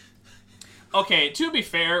 Okay, to be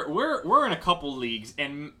fair, we're in a couple leagues,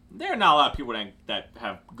 and there are not a lot of people that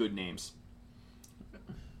have good names.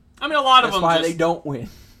 I mean, a lot of That's them why just... they don't win.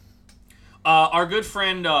 Our good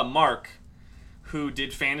friend Mark, who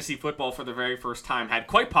did fantasy football for the very first time, had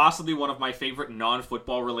quite possibly one of my favorite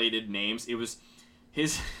non-football related names. It was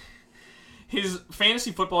his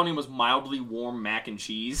fantasy football name was Mildly Warm Mac and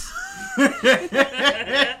Cheese.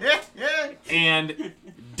 And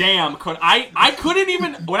damn, I couldn't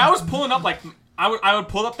even, when I was pulling up, like I would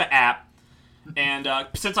pull up the app, and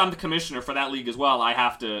since I'm the commissioner for that league as well, I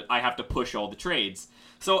have to push all the trades.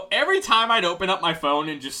 So every time I'd open up my phone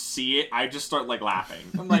and just see it, I just start like laughing.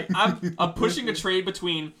 I'm like, I'm pushing a trade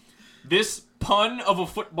between this pun of a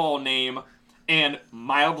football name and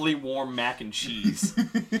Mildly Warm Mac and Cheese.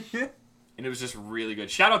 And it was just really good.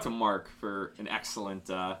 Shout out to Mark for an excellent...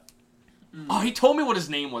 Oh, he told me what his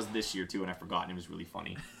name was this year, too, and I forgot, and it was really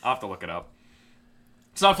funny. I'll have to look it up.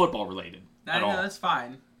 It's not football related at all. That's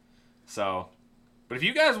fine. So, but if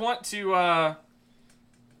you guys want to...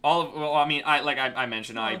 I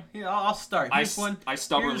mentioned, Yeah, I'll start. Here's one. I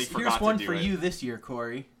stubbornly forgot Here's one to do for it. you this year,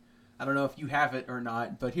 Corey. I don't know if you have it or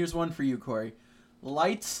not, but here's one for you, Corey.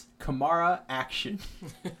 Lights, Kamara, action.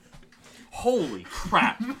 Holy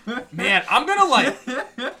crap. Man, I'm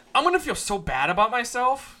gonna feel so bad about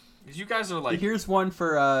myself. Because you guys are like... Here's one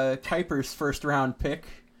for Kuiper's first round pick.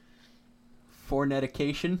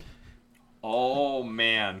 Fournetication. Oh,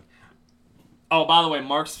 man. Oh, by the way,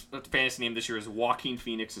 Mark's fantasy name this year is Joaquin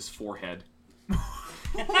Phoenix's forehead.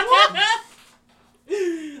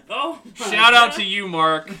 Oh, Shout out to you,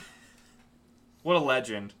 Mark. What a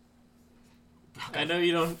legend. I know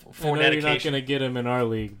you don't. For I know you're not dedication. gonna get him in our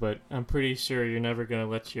league, but I'm pretty sure you're never gonna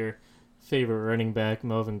let your favorite running back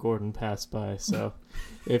Melvin Gordon pass by. So,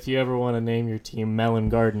 if you ever want to name your team Melon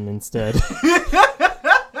Garden instead,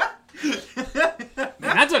 Man,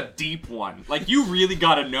 that's a deep one. Like, you really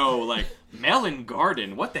gotta know, like, Melon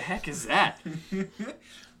Garden, what the heck is that?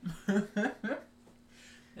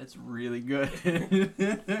 That's really good.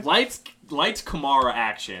 Lights Kamara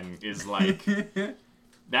action is like,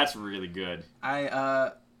 that's really good.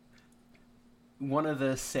 One of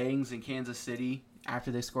the sayings in Kansas City after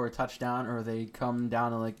they score a touchdown or they come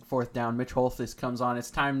down to like fourth down, Mitch Holthus comes on. It's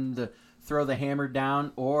time to throw the hammer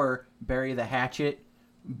down or bury the hatchet.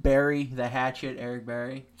 Bury the hatchet, Eric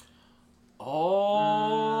Berry.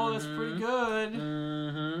 Oh, that's pretty good.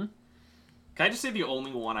 Mm-hmm. Can I just say the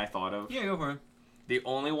only one I thought of? Yeah, go for it. The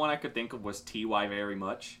only one I could think of was T.Y. very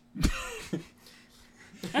much.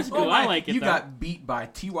 That's good. I like it. You though. got beat by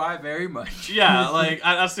T.Y. very much. Yeah, like,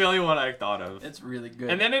 that's the only one I thought of. It's really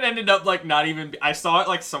good. And then it ended up, like, not even... I saw it,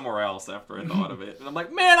 like, somewhere else after I thought of it. And I'm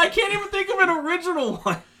like, man, I can't even think of an original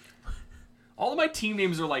one. All of my team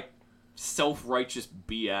names are, like, self-righteous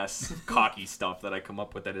BS, cocky stuff that I come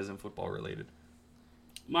up with that isn't football-related.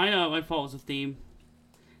 Mine follows a theme.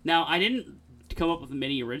 Now, I didn't come up with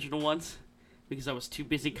many original ones because I was too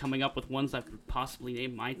busy coming up with ones that would possibly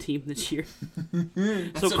name my team this year.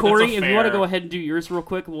 So, Corey, if you want to go ahead and do yours real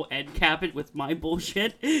quick, we'll end cap it with my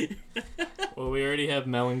bullshit. well, we already have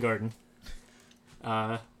Melon Garden.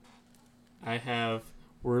 I have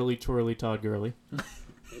Whirly Twirly Todd Gurley. Oh,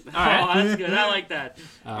 that's good. I like that.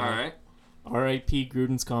 All right. R.I.P.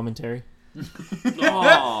 Gruden's commentary.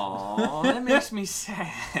 Oh, that makes me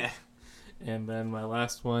sad. And then my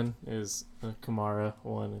last one is a Kamara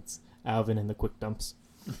one. It's Alvin and the Quick Dumps.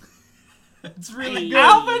 It's really Hey. good.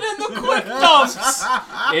 Alvin and the Quick Dumps!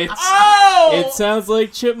 It's Oh! It sounds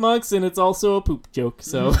like chipmunks, and it's also a poop joke.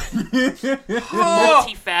 So Oh!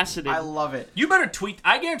 Multifaceted. I love it. You better tweet.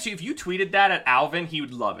 I guarantee if you tweeted that at Alvin, he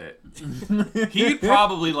would love it. He'd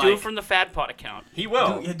probably like. Do it from the Fad Pod account. He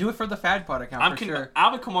will. Do it for the Fad Pod account for sure.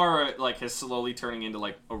 Alvin Kamara like is slowly turning into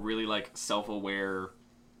like a really like self-aware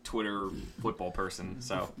Twitter football person.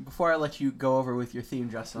 So Before I let you go over with your theme,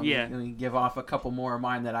 Justin, Yeah. let me give off a couple more of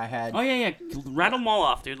mine that I had. Oh, yeah. Rattle them all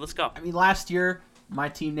off, dude. Let's go. I mean, last year, my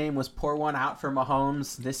team name was Pour One Out for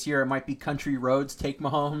Mahomes. This year, it might be Country Roads Take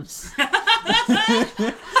Mahomes.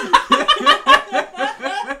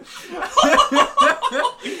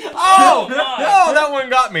 oh my. that one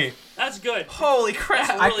got me. That's good. Holy crap!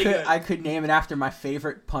 That's really good. I could name it after my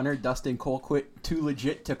favorite punter, Dustin Colquitt. Too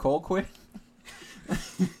legit to Colquitt.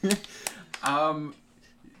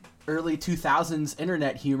 Early 2000s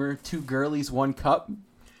internet humor. 2 girlies, 1 cup.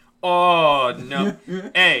 Oh no!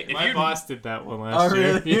 Hey, if my you boss did that one last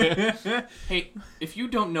year. Yeah. hey, if you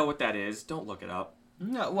don't know what that is, don't look it up.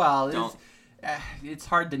 No, well, Don't. it's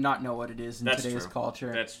hard to not know what it is in That's today's true.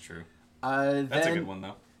 culture. That's true. Then That's a good one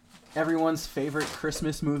though. everyone's favorite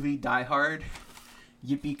Christmas movie, Die Hard.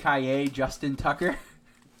 Yippee-ki-yay, Justin Tucker.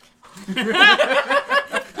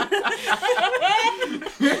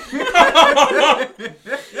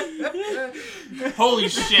 Holy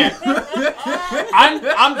shit!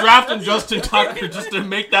 I'm drafting Justin Tucker just to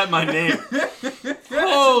make that my name.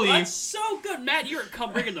 Holy! That's so good. Matt, you're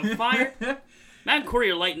bringing the fire. Matt and Corey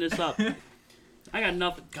are lighting this up. I got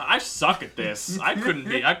nothing. God, I suck at this. I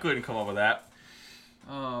couldn't come up with that.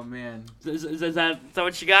 Oh, man. Is that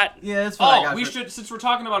what you got? Yeah, that's what I Oh, got. we should, since we're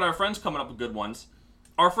talking about our friends coming up with good ones,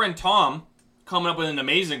 our friend Tom coming up with an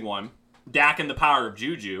amazing one. Dak and the Power of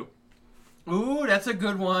Juju. Ooh, that's a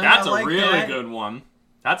good one. That's I a like really that. good one.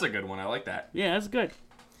 That's a good one. I like that. Yeah, that's good.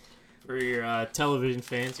 For your television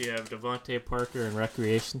fans, you have Devontae Parker and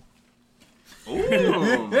Recreation.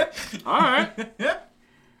 Ooh. All right.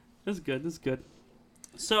 That's good.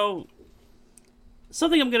 So,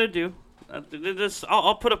 something I'm gonna do.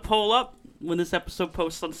 I'll put a poll up when this episode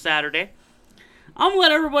posts on Saturday. I'm gonna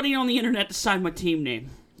let everybody on the internet decide my team name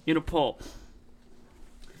in a poll.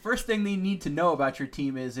 First thing they need to know about your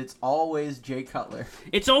team is it's always Jay Cutler.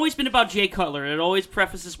 It's always been about Jay Cutler, and it always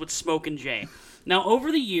prefaces with Smoke and Jay. Now,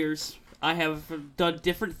 over the years, I have done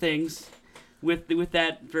different things with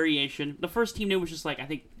that variation. The first team name was just like, I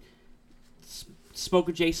think, Smoke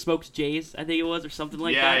and Jay Smokes Jays, I think it was, or something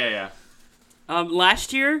like that. Yeah.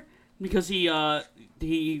 Last year, because he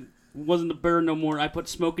wasn't the bird no more, I put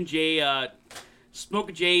Smoke and Jay's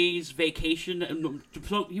vacation.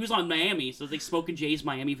 He was on Miami, so it's like Smoke and Jay's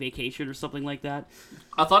Miami vacation or something like that.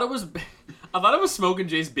 I thought it was I thought it was Smoking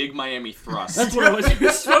Jay's Big Miami Thrust. That's what it was. It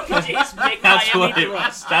was Smoking Jay's Big That's Miami what it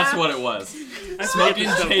Thrust. was. That's what it was. Smoking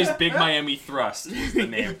Jay's Big Miami Thrust is the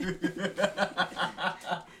name.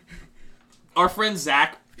 Our friend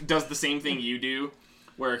Zach does the same thing you do,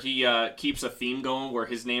 where he keeps a theme going where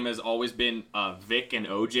his name has always been Vic and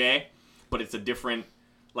OJ, but it's a different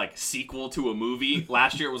like sequel to a movie.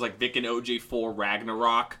 Last year it was like Vic and OJ 4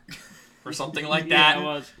 Ragnarok or something like that. Yeah, it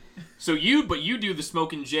was. So you do the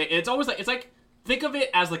Smoking Jay. It's always like think of it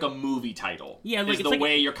as like a movie title. Yeah, like is it's the like,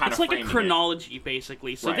 way you're kind it's of like a framing it. chronology,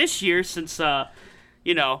 basically. So Right. this year, since not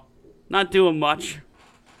doing much,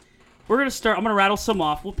 we're gonna start. I'm gonna rattle some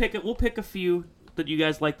off. We'll pick a few that you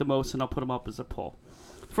guys like the most, and I'll put them up as a poll.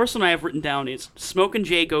 First one I have written down is Smokin'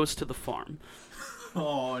 Jay Goes to the Farm.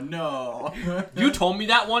 Oh no! You told me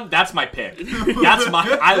that one. That's my pick.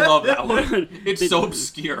 I love that one. It's so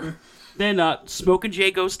obscure. Then Smokin'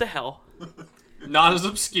 Jay Goes to Hell. Not as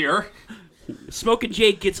obscure. Smokin'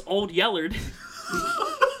 Jay Gets Old Yellered.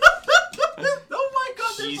 Oh my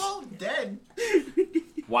God, they're Jeez. all dead.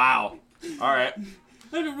 Wow. All right.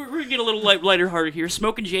 We're gonna get a little lighter hearted here.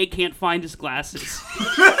 Smokin' Jay Can't Find His Glasses.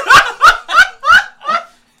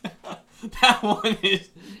 That one is.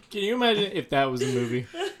 Can you imagine if that was a movie?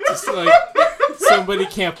 Just like somebody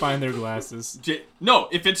can't find their glasses. No,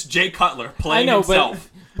 if it's Jay Cutler playing I know,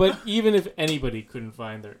 himself. but even if anybody couldn't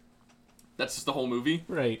find their That's just the whole movie?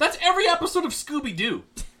 right. That's every episode of Scooby-Doo.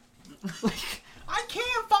 I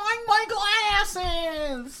can't find my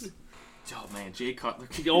glasses. Oh, man, Jay Cutler.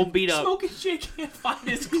 All beat up. Smoking Jay can't find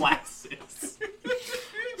his glasses.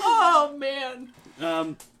 Oh, man.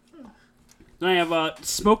 Then I have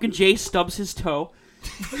Smokin' Jay Stubs His Toe.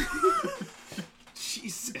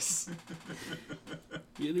 Jesus.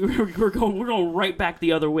 We're going right back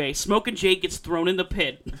the other way. Smokin' Jay Gets Thrown in the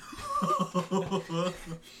Pit.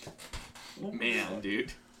 Man,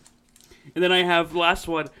 dude. And then I have the last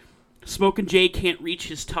one. Smokin' Jay Can't Reach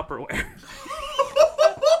His Tupperware.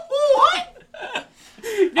 What?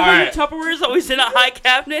 Remember right. Tupperware is always in a high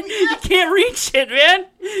cabinet? You can't reach it, man.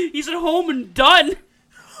 He's at home and done.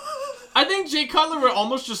 I think Jay Cutler would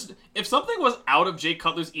almost just... If something was out of Jay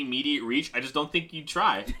Cutler's immediate reach, I just don't think you'd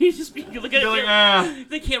try. He's just, you look at You're it, like,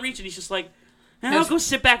 they can't reach it. He's just like, I'll go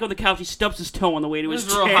sit back on the couch. He stubs his toe on the way to his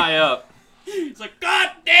It's real chair. high up. He's like, God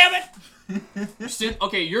damn it!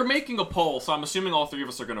 Okay, you're making a poll, so I'm assuming all three of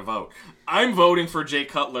us are going to vote. I'm voting for Jay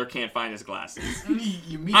Cutler can't find his glasses.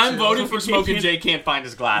 I'm voting for Smoking Jay can't find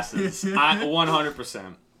his glasses.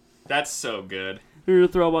 100%. That's so good. We're gonna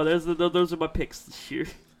throw them out. Those are my picks this year.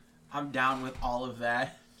 I'm down with all of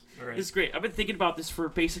that. It's great. I've been thinking about this for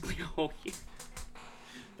basically a whole year.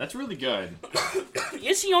 That's really good.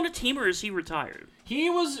 Is he on a team or is he retired? He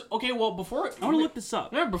was... Okay, well, before... I want to look this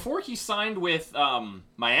up. Remember, before he signed with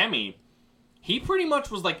Miami, he pretty much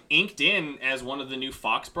was, like, inked in as one of the new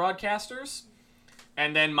Fox broadcasters.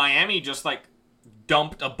 And then Miami just, like,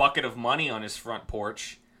 dumped a bucket of money on his front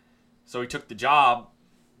porch. So he took the job.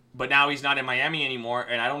 But now he's not in Miami anymore,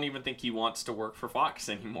 and I don't even think he wants to work for Fox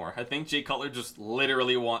anymore. I think Jay Cutler just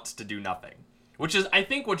literally wants to do nothing. Which is, I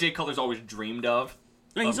think, what Jay Cutler's always dreamed of.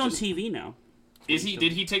 No, he's Of on just- TV now. Is he?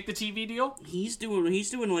 Did he take the TV deal? He's doing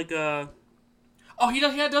like a... Oh, he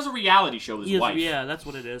does a reality show with his wife. Yeah, that's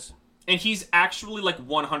what it is. And he's actually, like,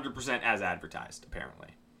 100% as advertised, apparently.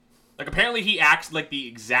 Like, apparently he acts like the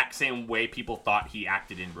exact same way people thought he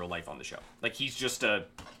acted in real life on the show. Like, he's just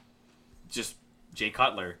Jay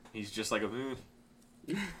Cutler. He's just like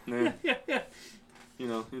nah. Yeah. You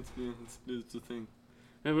know, it's a thing.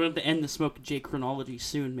 And we're going to end the Smokin' Jay chronology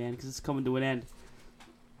soon, man, because it's coming to an end.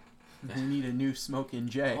 We need a new Smokin'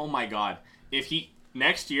 Jay. Oh my god.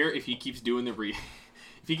 Next year, if he keeps doing the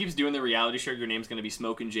reality show, your name's gonna be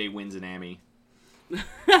Smokin' Jay Wins an Emmy.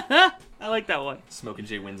 I like that one. Smokin'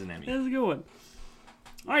 Jay Wins an Emmy. That's a good one.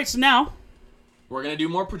 All right, so now, We're gonna do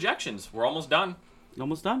more projections. We're almost done.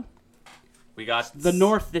 almost done. We got The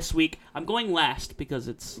North this week. I'm going last because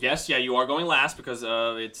it's... Yes, yeah, you are going last because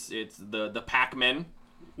it's the Pac-Men,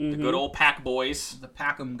 the good old Pac Boys. The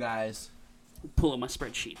Packham guys Pull up my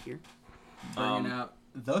spreadsheet here. bringing out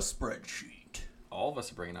the spreadsheet. All of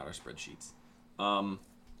us are bringing out our spreadsheets.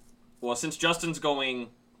 Well, since Justin's going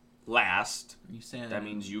last, Are you saying that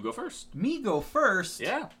means you go first. me go first?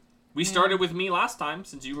 Yeah. We started with me last time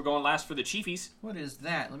since you were going last for the Chiefies. What is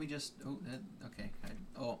that? Let me just. Okay.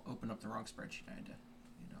 Open up the wrong spreadsheet. I had to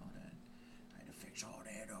fix all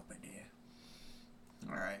that up in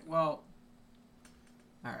there. All right. Well.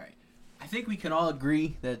 All right. I think we can all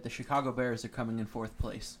agree that the Chicago Bears are coming in fourth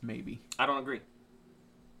place. Maybe. I don't agree.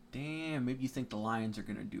 Damn. Maybe you think the Lions are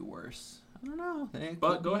gonna do worse. I don't know. That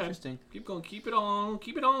But could go be ahead. Interesting. Keep going. Keep it on.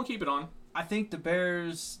 Keep it on. Keep it on. I think the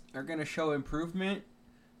Bears are going to show improvement,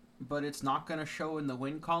 but it's not going to show in the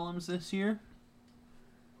win columns this year.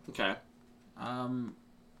 Okay.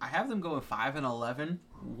 I have them going 5-11,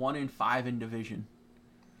 1-5 in division.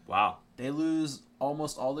 Wow. They lose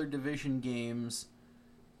almost all their division games,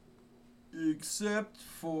 except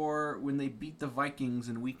for when they beat the Vikings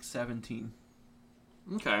in Week 17.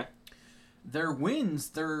 Okay. Their wins,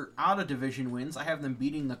 their out-of-division wins, I have them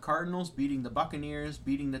beating the Cardinals, beating the Buccaneers,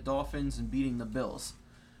 beating the Dolphins, and beating the Bills.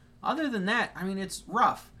 Other than that, I mean, it's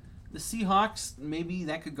rough. The Seahawks, maybe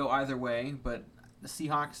that could go either way, but the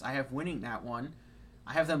Seahawks, I have winning that one.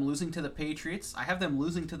 I have them losing to the Patriots. I have them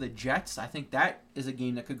losing to the Jets. I think that is a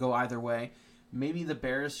game that could go either way. Maybe the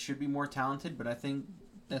Bears should be more talented, but I think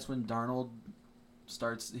that's when Darnold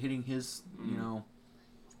starts hitting his,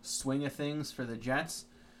 swing of things for the Jets.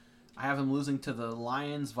 I have them losing to the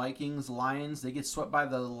Lions, Vikings, Lions. They get swept by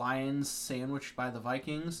the Lions, sandwiched by the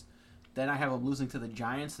Vikings. Then I have them losing to the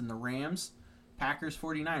Giants and the Rams, Packers,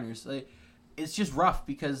 49ers. It's just rough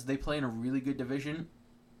because they play in a really good division.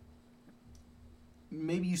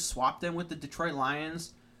 Maybe you swap them with the Detroit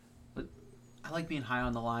Lions, but I like being high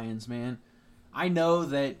on the Lions, man. I know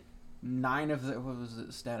that 9 of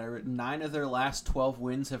their last 12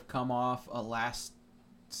 wins have come off a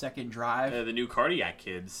last-second drive. The new cardiac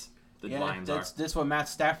kids. The Lions that's what Matt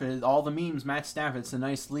Stafford. All the memes. Matt Stafford's a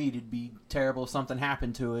nice lead. It'd be terrible if something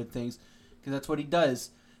happened to it. Because that's what he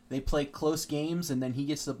does. They play close games, and then he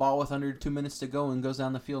gets the ball with under 2 minutes to go and goes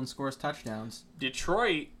down the field and scores touchdowns.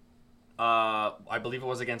 Detroit, I believe it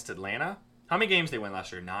was against Atlanta. How many games they win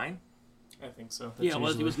last year? 9? I think so. Yeah, it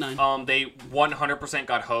was 9. They 100%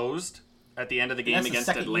 got hosed at the end of the game against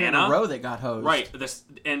Atlanta. Atlanta. Year in a row they got hosed. Right.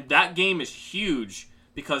 And that game is huge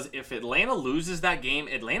because if Atlanta loses that game,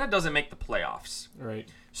 Atlanta doesn't make the playoffs. Right.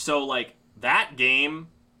 So, that game,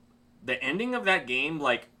 the ending of that game,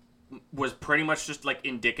 was pretty much just,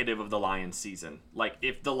 indicative of the Lions season.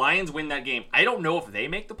 If the Lions win that game, I don't know if they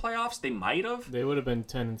make the playoffs. They might have. They would have been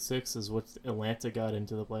 10-6 is what Atlanta got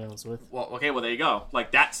into the playoffs with. Well, okay, there you go.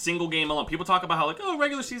 That single game alone. People talk about how,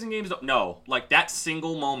 regular season games don't. No. That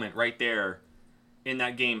single moment right there in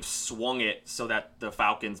that game swung it so that the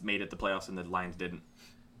Falcons made it the playoffs and the Lions didn't.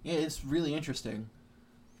 Yeah, it's really interesting.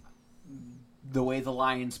 The way the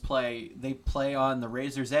Lions play, they play on the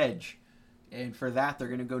razor's edge. And for that, they're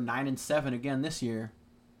going to go 9-7 again this year.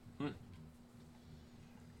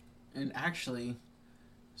 And actually,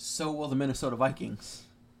 so will the Minnesota Vikings.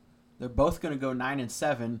 They're both going to go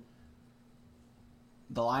 9-7.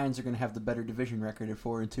 The Lions are going to have the better division record at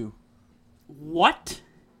 4-2. What?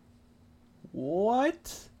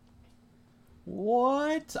 What?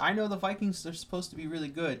 I know the Vikings are supposed to be really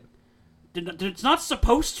good. It's not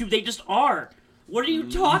supposed to. They just are. What are you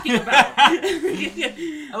talking about? They're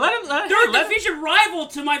a division rival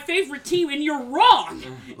to my favorite team, and you're wrong.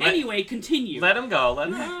 Anyway, continue. Let him go.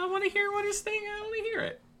 I want to hear what he's thinking. I want to hear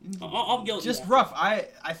it. I'll go. Just rough.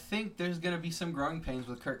 I think there's going to be some growing pains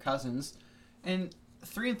with Kirk Cousins. And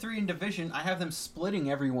 3-3 in division, I have them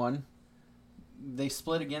splitting everyone. They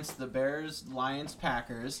split against the Bears, Lions,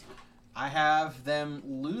 Packers. I have them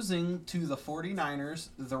losing to the 49ers,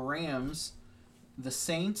 the Rams, the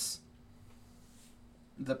Saints,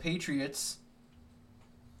 the Patriots,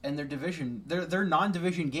 and their division. Their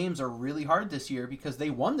non-division games are really hard this year because they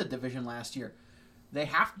won the division last year. They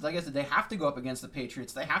have, like I said, they have to go up against the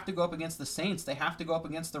Patriots. They have to go up against the Saints. They have to go up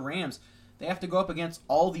against the Rams. They have to go up against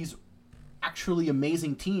all these actually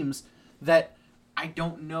amazing teams that I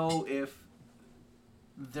don't know if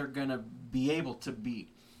they're gonna be able to beat.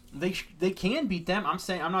 They can beat them.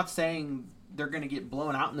 I'm not saying they're gonna get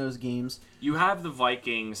blown out in those games. You have the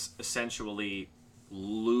Vikings essentially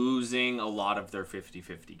losing a lot of their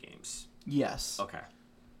 50-50 games. Yes. Okay.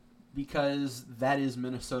 Because that is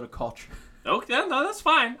Minnesota culture. Okay, no, that's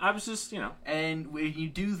fine. I was just, And when you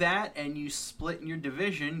do that and you split in your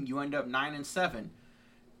division, you end up 9-7.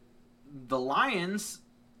 The Lions,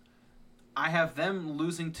 I have them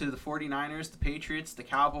losing to the 49ers, the Patriots, the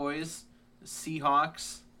Cowboys, the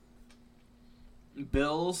Seahawks,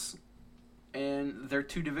 Bills, and their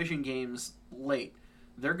 2 division games late.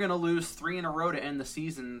 They're going to lose 3 in a row to end the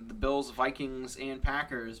season, the Bills, Vikings, and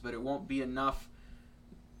Packers, but it won't be enough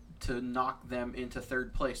to knock them into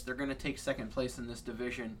 3rd place. They're going to take 2nd place in this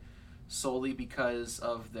division solely because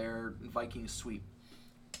of their Vikings sweep.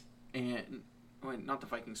 And, not the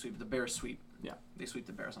Vikings sweep, the Bears sweep. Yeah. They sweep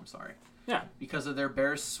the Bears, I'm sorry. Yeah. Because of their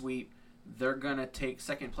Bears sweep, they're going to take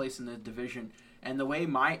 2nd place in the division. And the way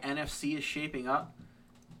my NFC is shaping up,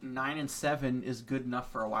 9-7 is good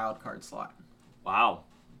enough for a wild card slot. Wow.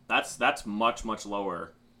 That's much, much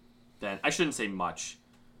lower than... I shouldn't say much.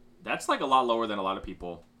 That's a lot lower than a lot of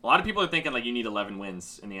people A lot of people are thinking like you need 11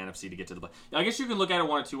 wins in the NFC to get to the play. I guess you can look at it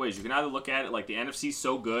one of two ways. You can either look at it like the NFC's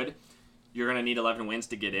so good, you're going to need 11 wins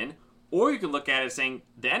to get in. Or you can look at it saying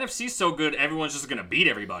the NFC's so good, everyone's just going to beat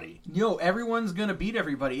everybody. Everyone's going to beat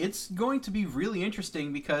everybody. It's going to be really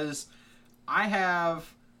interesting because I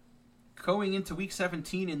have going into Week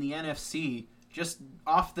 17 in the NFC, just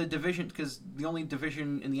off the division, because the only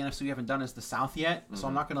division in the NFC we haven't done is the South yet, so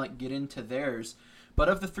I'm not going to get into theirs. But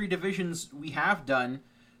of the 3 divisions we have done,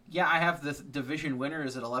 I have the division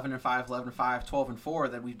winners at 11-5, 11-5,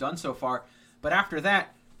 12-4 that we've done so far. But after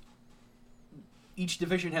that, each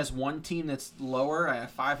division has one team that's lower. I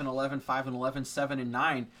have 5-11, 5-11,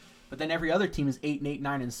 7-9. But then every other team is 8-8,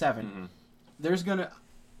 9-7. There's gonna,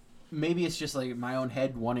 maybe it's just like my own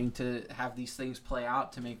head wanting to have these things play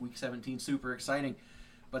out to make Week 17 super exciting.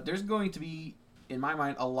 But there's going to be, in my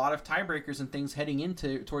mind, a lot of tiebreakers and things heading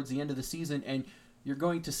into towards the end of the season, and you're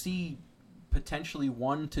going to see potentially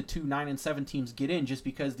 1 to 2 9-7 teams get in just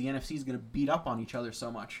because the NFC is going to beat up on each other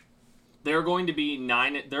so much. There are going to be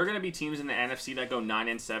teams in the NFC that go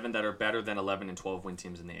 9-7 that are better than 11 and 12 win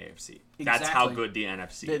teams in the AFC. That's how good the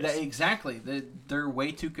NFC is. Exactly. They're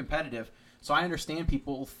way too competitive. So I understand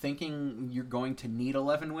people thinking you're going to need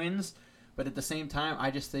 11 wins, but at the same time,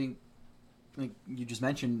 I just think, like you just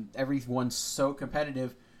mentioned, everyone's so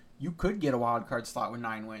competitive. You could get a wild card slot with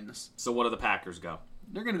 9 wins. So what do the Packers go?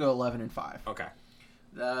 They're going to go 11-5. Okay.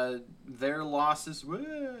 Their losses.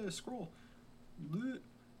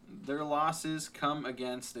 Their losses come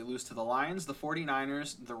against. They lose to the Lions, the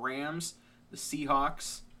 49ers, the Rams, the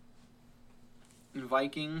Seahawks, and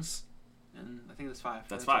Vikings, and I think that's 5.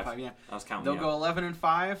 That's 5. Yeah, I was counting. They'll go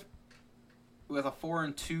 11-5 with a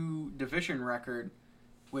 4-2 division record,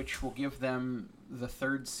 which will give them the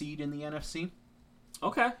 3rd seed in the NFC.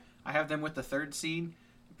 Okay. I have them with the 3rd seed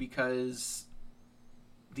because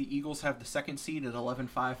the Eagles have the 2nd seed at 11-5,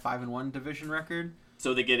 5-1 division record.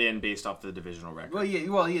 So they get in based off the divisional record.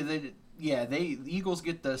 The Eagles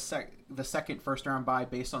get the second first round bye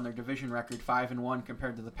based on their division record 5-1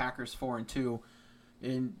 compared to the Packers 4-2.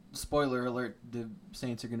 And spoiler alert, the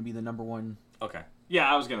Saints are going to be the number 1. Okay.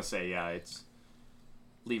 Yeah, I was going to say it's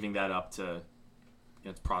leaving that up to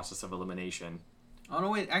its process of elimination. Oh no,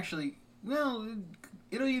 wait, actually, well,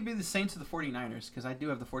 it'll either be the Saints or the 49ers because I do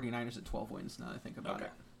have the 49ers at 12 wins now that I think about it.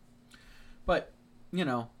 But,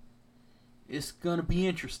 it's going to be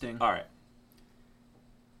interesting. All right.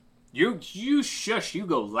 You shush. You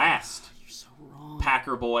go last. You're so wrong.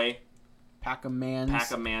 Packer boy.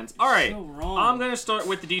 Pack-a-mans. All right. So wrong. I'm going to start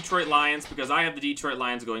with the Detroit Lions because I have the Detroit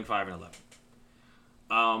Lions going 5-11.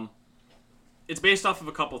 It's based off of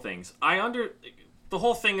a couple things. The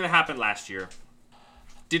whole thing that happened last year.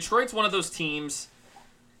 Detroit's one of those teams,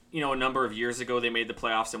 a number of years ago they made the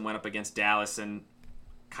playoffs and went up against Dallas and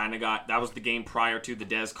that was the game prior to the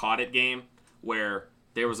Dez caught it game where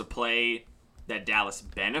there was a play that Dallas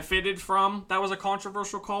benefited from that was a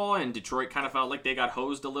controversial call, and Detroit kind of felt like they got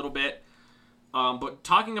hosed a little bit. But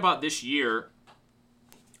talking about this year,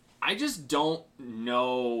 I just don't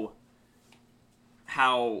know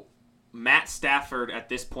how Matt Stafford at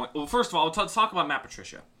this point... Well, first of all, let's talk about Matt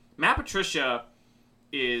Patricia. Matt Patricia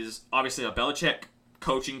is obviously a Belichick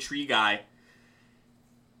coaching tree guy.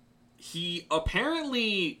 He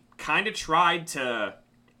apparently kind of tried to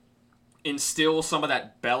instill some of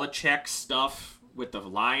that Belichick stuff with the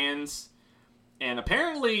Lions, and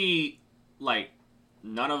apparently,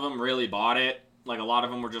 none of them really bought it. A lot of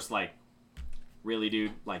them were just like, really,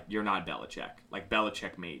 dude? You're not Belichick.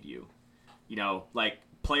 Belichick made you.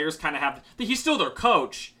 Players kind of have... He's still their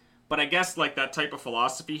coach, but I guess, that type of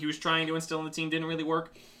philosophy he was trying to instill in the team didn't really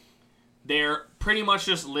work. They're pretty much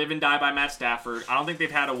just live and die by Matt Stafford. I don't think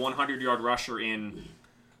they've had a 100-yard rusher in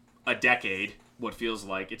a decade, what feels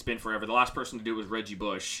like. It's been forever. The last person to do it was Reggie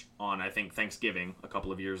Bush on, I think, Thanksgiving a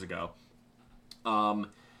couple of years ago.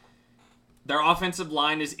 Their offensive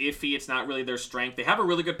line is iffy. It's not really their strength. They have a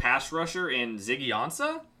really good pass rusher in Ziggy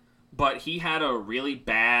Ansah, but he had a really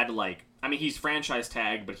bad, he's franchise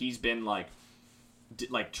tag, but he's been,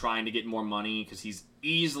 trying to get more money because he's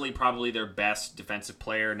easily probably their best defensive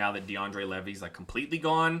player now that DeAndre Levy's completely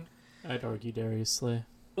gone. I'd argue Darius Slay.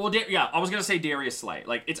 Well, I was gonna say Darius Slay.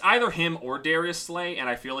 It's either him or Darius Slay, and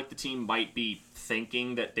I feel like the team might be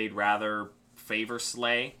thinking that they'd rather favor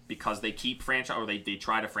Slay because they keep franchise or they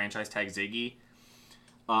try to franchise tag Ziggy.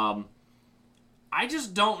 I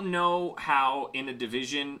just don't know how in a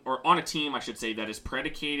division or on a team, I should say, that is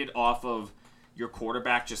predicated off of your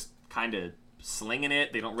quarterback just kind of slinging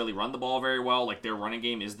it. They don't really run the ball very well. Their running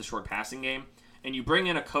game is the short passing game. And you bring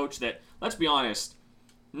in a coach that, let's be honest,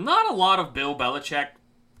 not a lot of Bill Belichick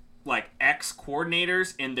like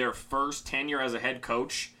ex-coordinators in their first tenure as a head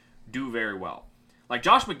coach do very well. Like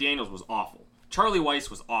Josh McDaniels was awful. Charlie Weiss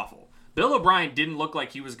was awful. Bill O'Brien didn't look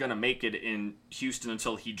like he was going to make it in Houston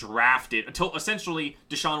until essentially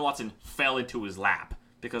Deshaun Watson fell into his lap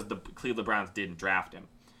because the Cleveland Browns didn't draft him.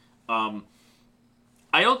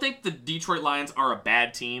 I don't think the Detroit Lions are a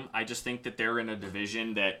bad team. I just think that they're in a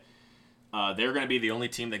division that they're going to be the only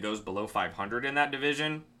team that goes below 500 in that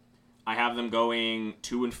division. I have them going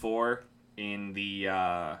 2-4 in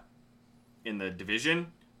the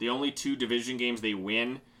division. The only 2 division games they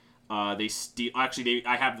win, I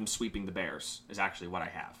have them sweeping the Bears. Is actually what I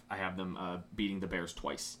have. I have them beating the Bears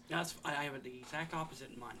twice. I have the exact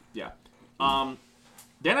opposite in mind. Yeah.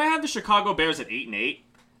 Then I have the Chicago Bears at 8-8.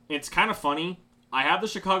 It's kind of funny. I have the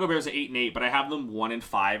Chicago Bears at 8-8, but I have them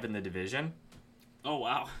 1-5 in the division. Oh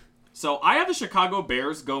wow. So I have the Chicago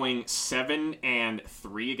Bears going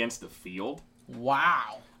 7-3 against the field.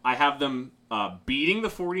 Wow. I have them beating the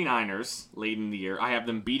 49ers late in the year. I have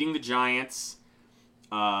them beating the Giants,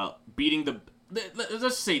 beating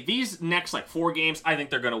let's say these next 4 games, I think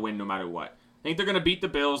they're going to win no matter what. I think they're going to beat the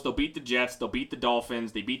Bills, they'll beat the Jets, they'll beat the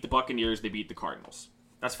Dolphins, they beat the Buccaneers, they beat the Cardinals.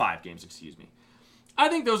 That's 5 games, excuse me. I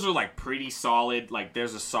think those are pretty solid.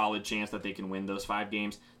 There's a solid chance that they can win those 5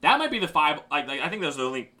 games. That might be the 5. I think those are the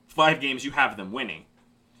only 5 games you have them winning.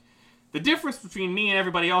 The difference between me and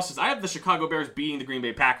everybody else is I have the Chicago Bears beating the Green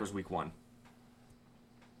Bay Packers week 1.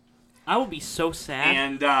 I will be so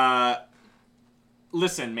sad. And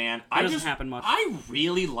listen, man, That doesn't happen much. I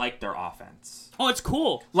really like their offense. Oh, it's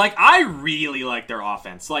cool. I really like their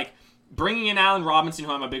offense. Bringing in Allen Robinson,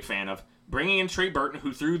 who I'm a big fan of, bringing in Trey Burton,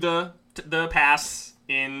 who threw the pass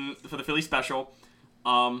for the Philly special.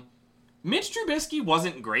 Mitch Trubisky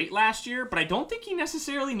wasn't great last year, but I don't think he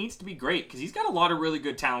necessarily needs to be great because he's got a lot of really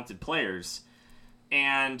good, talented players.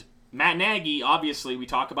 And Matt Nagy, obviously, we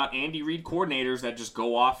talk about Andy Reid coordinators that just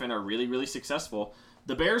go off and are really, really successful.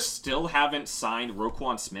 The Bears still haven't signed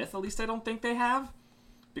Roquan Smith, at least I don't think they have,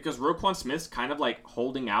 because Roquan Smith's kind of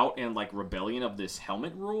holding out in rebellion of this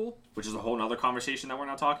helmet rule, which is a whole other conversation that we're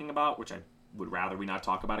not talking about, which I would rather we not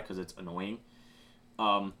talk about it because it's annoying.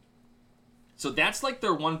 So that's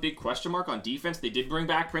their one big question mark on defense. They did bring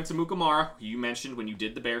back Prince Amukamara, who you mentioned when you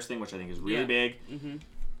did the Bears thing, which I think is really big.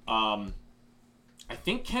 Mm-hmm. I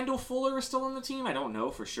think Kendall Fuller is still on the team. I don't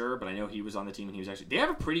know for sure, but I know he was on the team and he was actually... They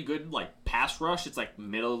have a pretty good pass rush. It's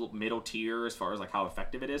middle tier as far as how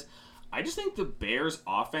effective it is. I just think the Bears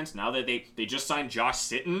offense, now that they just signed Josh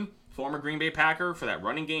Sitton, former Green Bay Packer, for that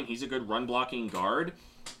running game. He's a good run blocking guard.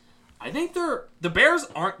 I think the Bears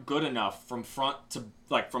aren't good enough from front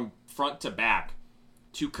to back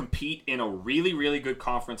to compete in a really, really good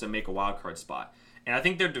conference and make a wild card spot. And I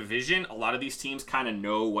think their division, a lot of these teams kind of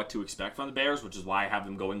know what to expect from the Bears, which is why I have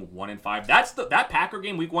them going 1-5. That Packer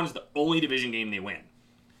game week 1 is the only division game they win.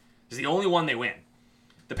 It's the only one they win.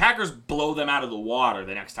 The Packers blow them out of the water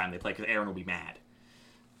the next time they play because Aaron will be mad.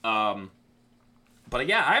 But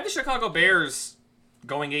yeah, I have the Chicago Bears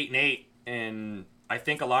going 8-8, and I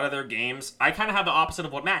think a lot of their games, I kind of have the opposite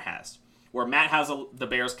of what Matt has. Where Matt has the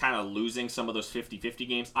Bears kind of losing some of those 50-50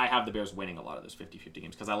 games, I have the Bears winning a lot of those 50-50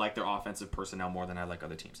 games because I like their offensive personnel more than I like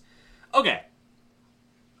other teams. Okay.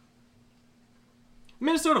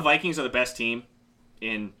 Minnesota Vikings are the best team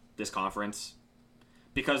in this conference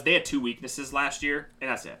because they had 2 weaknesses last year, and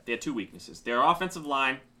that's it. They had 2 weaknesses. Their offensive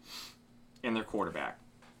line and their quarterback.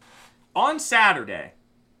 On Saturday,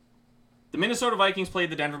 the Minnesota Vikings played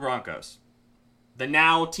the Denver Broncos, the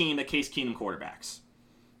now team that Case Keenum quarterbacks.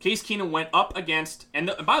 Case Keenum went up against,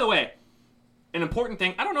 and by the way, an important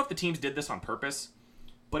thing, I don't know if the teams did this on purpose,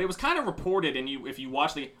 but it was kind of reported, and if you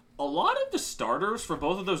watch a lot of the starters for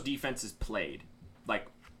both of those defenses played,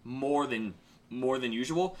 more than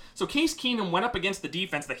usual. So Case Keenum went up against the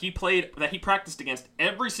defense that he practiced against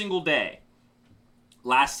every single day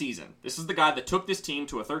last season. This is the guy that took this team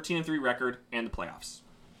to a 13-3 record and the playoffs.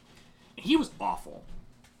 And he was awful.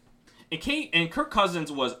 And Kirk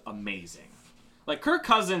Cousins was amazing. Kirk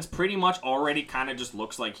Cousins pretty much already kind of just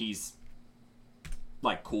looks like he's,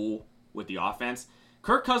 cool with the offense.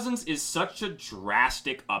 Kirk Cousins is such a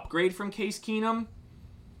drastic upgrade from Case Keenum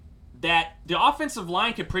that the offensive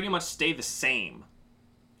line could pretty much stay the same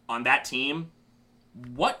on that team.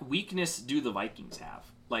 What weakness do the Vikings have?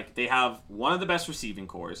 They have one of the best receiving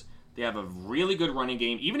cores. They have a really good running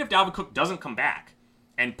game. Even if Dalvin Cook doesn't come back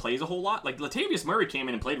and plays a whole lot. Latavius Murray came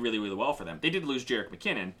in and played really, really well for them. They did lose Jerick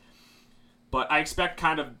McKinnon. But I expect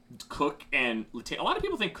kind of Cook and a lot of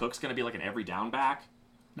people think Cook's going to be an every down back.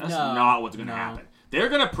 That's not what's going to happen. They're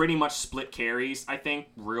going to pretty much split carries, I think,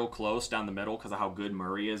 real close down the middle because of how good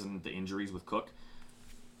Murray is and the injuries with Cook.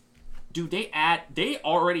 dude, they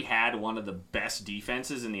already had one of the best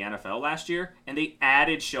defenses in the NFL last year, and they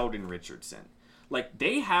added Sheldon Richardson. Like,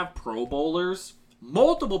 they have Pro Bowlers,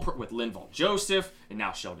 with Linval Joseph, and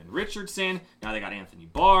now Sheldon Richardson. Now they got Anthony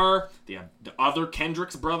Barr. They have the other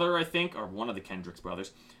Kendricks brother, I think, or one of the Kendricks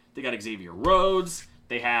brothers. They got Xavier Rhodes.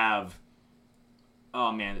 They have,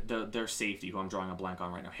 oh man, their safety, who I'm drawing a blank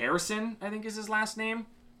on right now. Harrison, I think is his last name.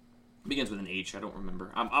 Begins with an H. I don't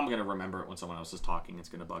remember. I'm going to remember it when someone else is talking. It's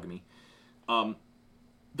going to bug me.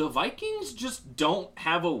 The Vikings just don't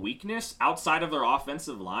have a weakness outside of their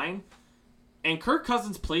offensive line. And Kirk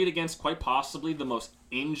Cousins played against quite possibly the most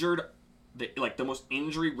the most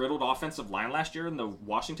injury-riddled offensive line last year in the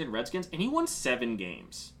Washington Redskins, and he won 7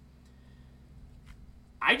 games.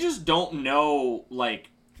 I just don't know,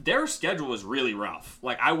 like, their schedule is really rough.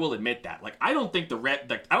 Like, I will admit that. Like, I don't think the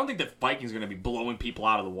Vikings are going to be blowing people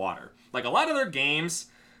out of the water. Like, a lot of their games,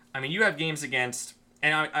 I mean, you have games against,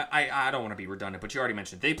 and I don't want to be redundant, but you already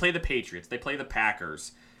mentioned, they play the Patriots, they play the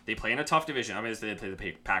Packers, they play in a tough division. I mean, they play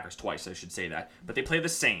the Packers twice, I should say that. But they play the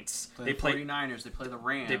Saints. They play the 49ers. They play the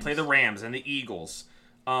Rams. They play the Rams and the Eagles.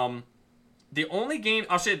 The only game,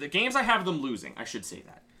 I'll say the games I have them losing, I should say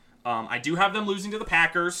that. I do have them losing to the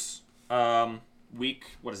Packers week,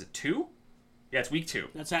 what is it, 2? Yeah, it's week 2.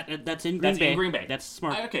 That's in Green Bay. That's in Green Bay. That's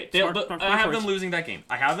smart. Okay, Smart I have choice. them losing that game.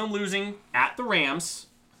 I have them losing at the Rams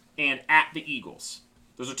and at the Eagles.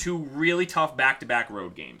 Those are 2 really tough back-to-back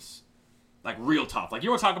road games. Like, real tough. Like, you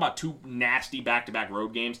want to talk about 2 nasty back-to-back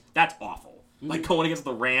road games? That's awful. Mm-hmm. Like, going against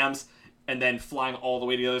the Rams and then flying all the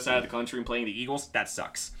way to the other side of the country and playing the Eagles? That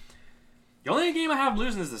sucks. The only game I have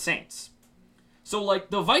losing is the Saints. So, like,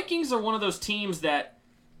 the Vikings are one of those teams that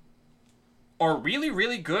are really,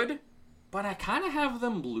 really good, but I kind of have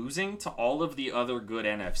them losing to all of the other good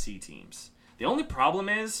NFC teams. The only problem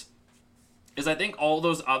is I think all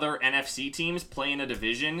those other NFC teams play in a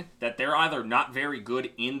division that they're either not very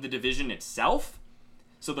good in the division itself,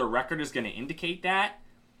 so their record is going to indicate that,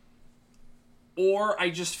 or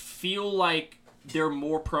I just feel like they're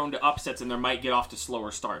more prone to upsets and they might get off to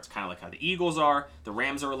slower starts, kind of like how the Eagles are. The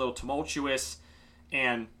Rams are a little tumultuous,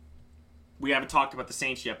 and we haven't talked about the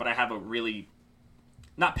Saints yet, but I have a really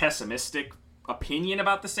not pessimistic opinion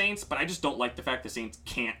about the Saints, but I just don't like the fact the Saints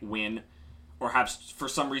can't win, or have, for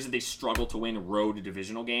some reason, they struggle to win road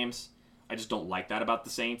divisional games. I just don't like that about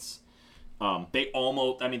the Saints. They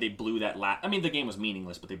blew that the game was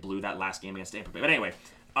meaningless, but they blew that last game against Tampa Bay. But anyway,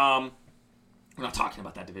 we're not talking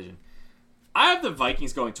about that division. I have the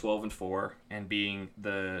Vikings going 12-4 and being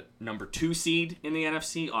the number 2 seed in the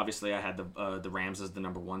NFC. Obviously, I had the Rams as the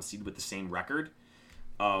number 1 seed with the same record.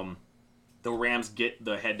 The Rams get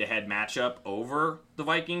the head-to-head matchup over the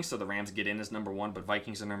Vikings, so the Rams get in as number 1, but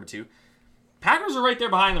Vikings are number 2. Packers are right there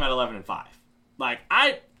behind them at 11-5. Like,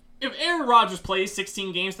 if Aaron Rodgers plays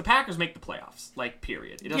 16 games, the Packers make the playoffs. Like,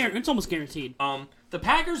 period. It's almost guaranteed. The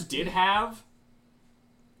Packers did have,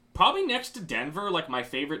 probably next to Denver, like, my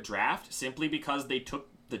favorite draft, simply because they took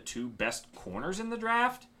the 2 best corners in the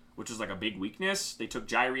draft, which was, like, a big weakness. They took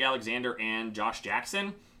Jaire Alexander and Josh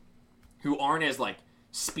Jackson, who aren't as, like,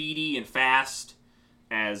 speedy and fast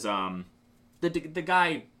as the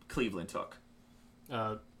guy Cleveland took.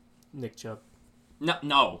 Nick Chubb.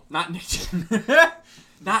 No, not Nick Chubb.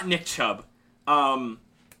 Not Nick Chubb. The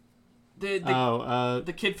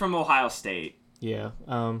kid from Ohio State. Yeah.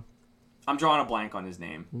 I'm drawing a blank on his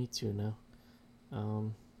name. Me too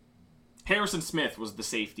now. Harrison Smith was the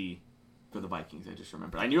safety for the Vikings. I just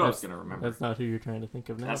remembered. I knew I was going to remember. That's not who you're trying to think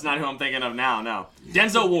of now. That's not who I'm thinking of now. No,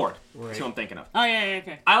 Denzel Ward. That's who I'm thinking of. Oh yeah,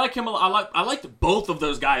 okay. I like him. I liked both of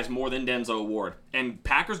those guys more than Denzel Ward, and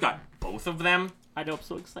Packers got both of them. I know, I'm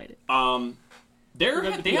so excited. They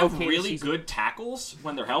have okay really good tackles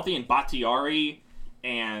when they're healthy, and Bakhtiari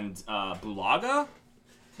and Bulaga.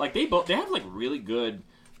 Like they have like really good.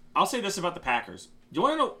 I'll say this about the Packers. Do you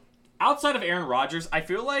want to know? Outside of Aaron Rodgers, I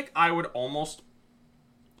feel like I would almost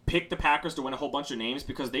pick the Packers to win a whole bunch of names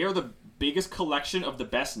because they are the biggest collection of the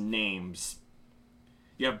best names.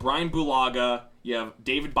 You have Brian Bulaga, you have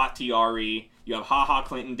David Bakhtiari, you have HaHa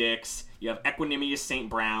Clinton Dix, you have Equanimous St.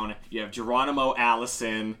 Brown, you have Geronimo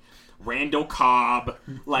Allison, Randall Cobb.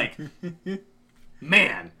 Like,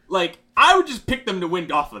 man, like, I would just pick them to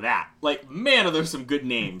win off of that. Like, man, are there some good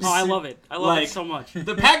names. Oh, I love it. I love it so much.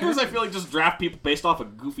 The Packers, I feel like, just draft people based off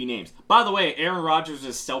of goofy names. By the way, Aaron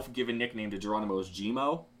Rodgers' self-given nickname to Geronimo is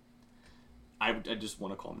Gmo. I just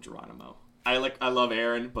want to call him Geronimo. I love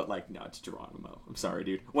Aaron, but like, no, it's Geronimo. I'm sorry,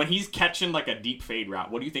 dude. When he's catching like a deep fade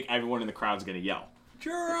route, what do you think everyone in the crowd's gonna yell?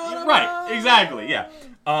 Geronimo! Right, exactly, yeah.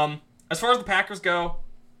 As far as the Packers go,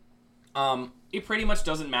 it pretty much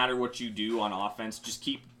doesn't matter what you do on offense. Just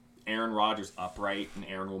keep Aaron Rodgers upright, and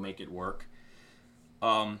Aaron will make it work.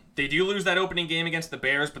 They do lose that opening game against the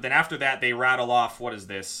Bears, but then after that, they rattle off,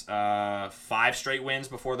 5 straight wins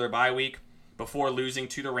before their bye week, before losing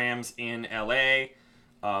to the Rams in L.A.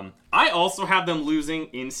 I also have them losing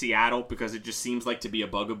in Seattle because it just seems like to be a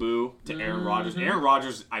bugaboo to Aaron Rodgers. Aaron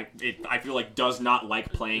Rodgers, I feel like, does not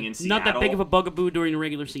like playing in Seattle. Not that big of a bugaboo during the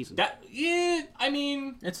regular season. I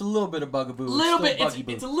mean... It's a little bit of bugaboo.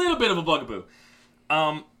 It's a little bit of a bugaboo.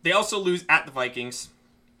 They also lose at the Vikings.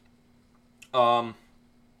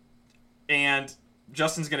 And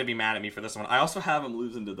Justin's going to be mad at me for this one. I also have them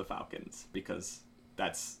losing to the Falcons because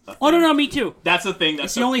that's a thing. Oh, no, me too. That's a thing.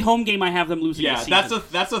 It's the only home game I have them losing this season.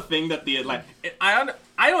 That's a thing that the Atlanta... I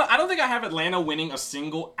don't think I have Atlanta winning a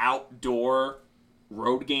single outdoor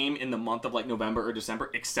road game in the month of, like, November or December,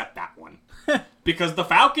 except that one. Because the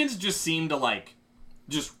Falcons just seem to,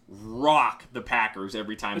 just rock the Packers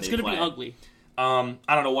every time they play. It's going to be ugly. I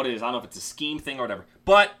don't know what it is. I don't know if it's a scheme thing or whatever.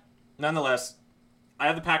 But, nonetheless... I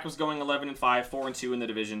have the Packers going 11-5, 4-2 in the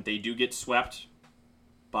division. They do get swept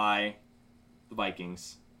by the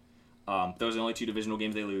Vikings. Those are the only 2 divisional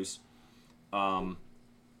games they lose. So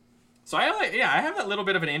I have that little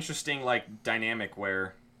bit of an interesting dynamic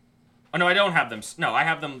where, oh no, I don't have them. No, I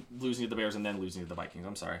have them losing to the Bears and then losing to the Vikings.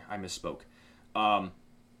 I'm sorry, I misspoke. But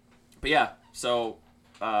yeah, so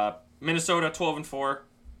Minnesota 12-4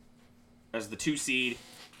 as the 2 seed.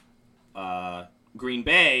 Green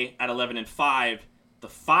Bay at 11-5. The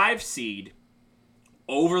 5 seed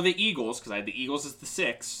over the Eagles, because I had the Eagles as the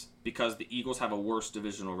 6, because the Eagles have a worse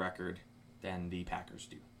divisional record than the Packers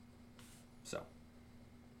do. So,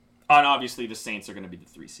 and obviously the Saints are going to be the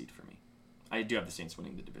 3 seed for me. I do have the Saints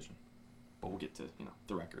winning the division, but we'll get to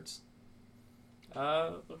the records.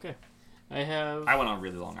 Okay. I went on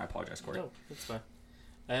really long. I apologize, Corey. No, that's fine.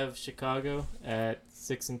 I have Chicago at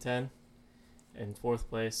 6-10 in 4th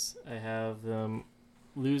place. I have them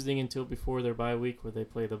losing until before their bye week, where they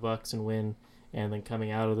play the Bucs and win, and then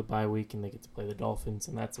coming out of the bye week and they get to play the Dolphins,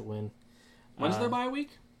 and that's a win. When's their bye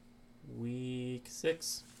week? Week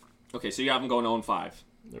 6. Okay, so you have them going 0-5.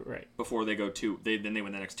 Right. Before they go 2, then they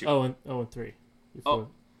win the next 2. 0-3.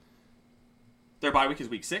 Their bye week is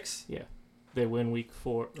week 6? Yeah. They win week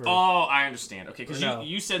 4. I understand. Okay, because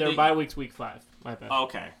you said their bye week's week 5. My bad.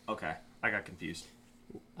 Okay. I got confused.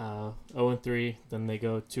 0-3. Then they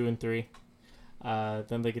go 2-3.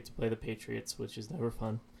 Then they get to play the Patriots, which is never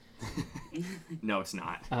fun. No, it's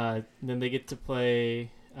not. Then they get to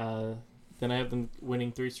play... then I have them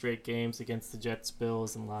winning 3 straight games against the Jets,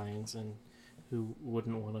 Bills, and Lions, and who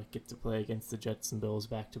wouldn't want to get to play against the Jets and Bills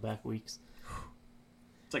back-to-back weeks?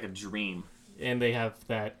 It's like a dream. And they have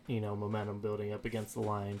that, momentum building up against the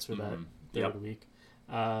Lions for that 3rd week.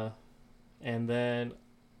 And then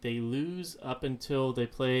they lose up until they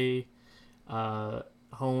play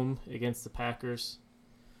home against the Packers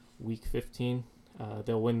week 15.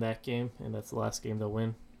 They'll win that game, and that's the last game they'll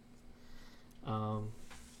win.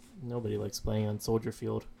 Nobody likes playing on Soldier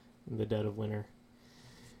Field in the dead of winter.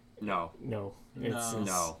 No.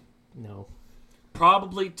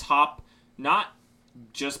 Probably top, not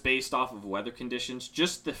just based off of weather conditions,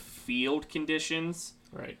 just the field conditions.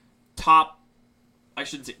 Right. Top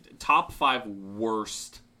 5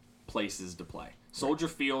 worst places to play. Soldier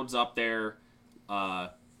Field's up there.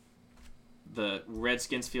 The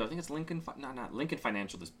Redskins field, I think it's Lincoln. Not Lincoln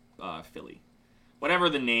Financial. This Philly, whatever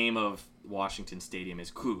the name of Washington Stadium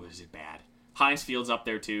is. Is it bad? Heinz Field's up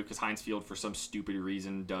there too, because Heinz Field, for some stupid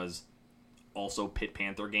reason, does also Pitt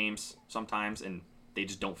Panther games sometimes, and they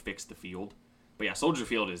just don't fix the field. But yeah, Soldier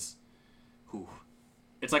Field is,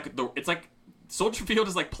 it's like Soldier Field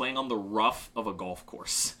is like playing on the rough of a golf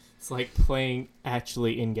course. It's like playing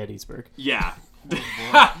actually in Gettysburg. Yeah.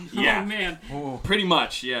 Yeah. Oh, man. Pretty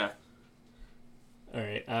much, yeah. All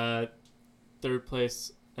right. 3rd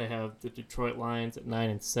place, I have the Detroit Lions at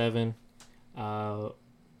 9-7.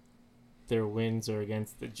 Their wins are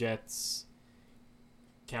against the Jets,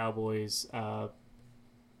 Cowboys,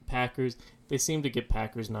 Packers. They seem to get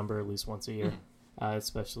Packers number at least once a year,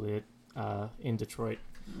 especially in Detroit.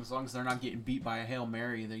 As long as they're not getting beat by a Hail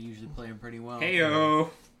Mary, they're usually playing pretty well.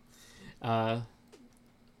 Heyo.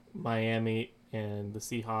 Miami and the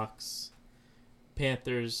Seahawks.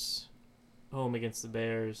 Panthers home against the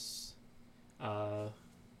Bears,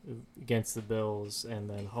 against the Bills, and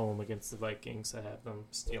then home against the Vikings. I have them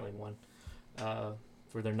stealing one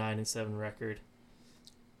for their 9-7 record.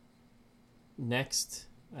 Next,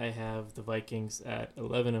 I have the Vikings at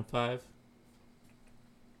 11-5.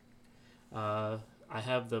 I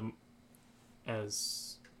have them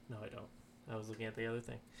as... No, I don't. I was looking at the other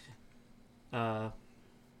thing.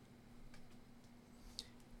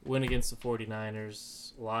 win against the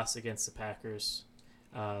 49ers, loss against the Packers.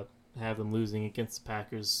 Have them losing against the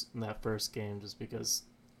Packers in that first game just because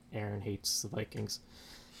Aaron hates the Vikings.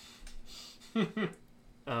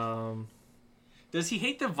 Does he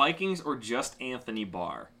hate the Vikings or just Anthony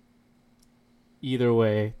Barr? Either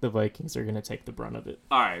way, the Vikings are going to take the brunt of it.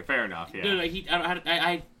 All right, fair enough. Yeah. No,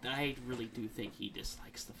 I really do think he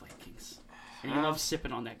dislikes the Vikings. And he loves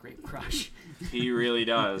sipping on that grape crush. He really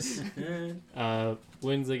does.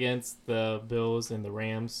 Wins against the Bills and the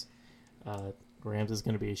Rams. Rams is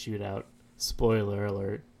going to be a shootout. Spoiler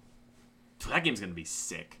alert. That game's gonna be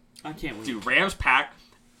sick. I can't wait. Dude, Rams pack.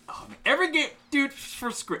 Oh, man. Every game, dude.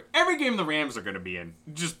 Every game the Rams are gonna be in,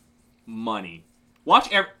 just money.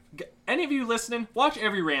 Watch any of you listening. Watch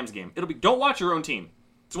every Rams game. It'll be. Don't watch your own team.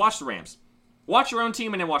 Just watch the Rams. Watch your own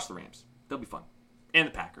team and then watch the Rams. They'll be fun. And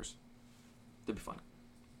the Packers. They'll be fun.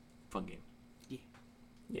 Fun game.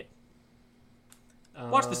 Yeah.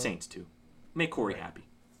 Watch the Saints too. Make Corey happy.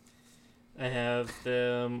 I have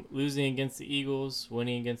them losing against the Eagles,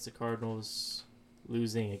 winning against the Cardinals,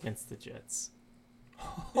 losing against the Jets.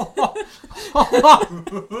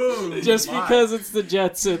 Just because it's the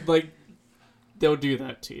Jets, and they'll do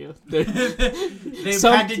that to you. They've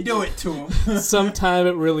had to do it to them. Sometime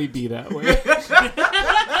it really be that way.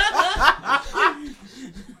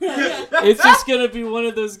 It's just gonna be one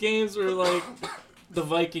of those games where the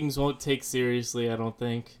Vikings won't take seriously. I don't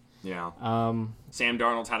think. Yeah. Sam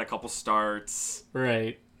Darnold's had a couple starts.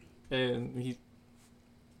 Right. And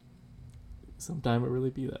sometime it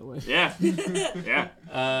really be that way. Yeah. Yeah.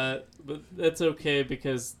 But that's okay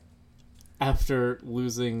because after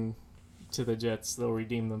losing to the Jets, they'll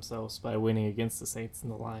redeem themselves by winning against the Saints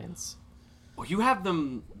and the Lions. Well, you have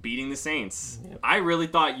them beating the Saints. Yep. I really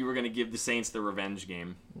thought you were going to give the Saints the revenge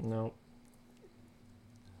game. No.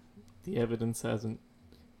 The evidence hasn't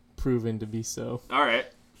proven to be so. All right.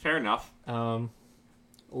 Fair enough.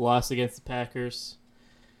 Loss against the Packers.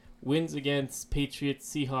 Wins against Patriots,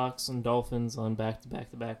 Seahawks, and Dolphins on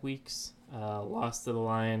back-to-back weeks. Loss to the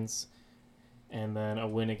Lions. And then a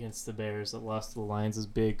win against the Bears. A loss to the Lions is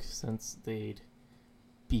big since they'd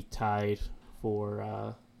be tied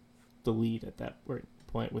for the lead at that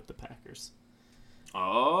point with the Packers.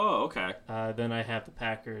 Oh, okay. Then I have the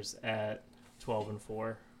Packers at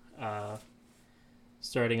 12-4.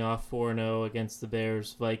 Starting off 4-0 against the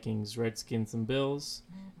Bears, Vikings, Redskins, and Bills.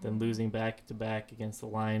 Then losing back-to-back against the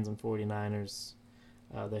Lions and 49ers.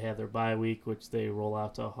 They have their bye week, which they roll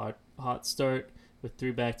out to a hot start with 3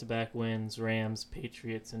 back-to-back wins, Rams,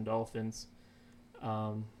 Patriots, and Dolphins.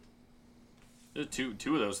 Two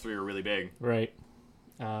of those 3 are really big. Right.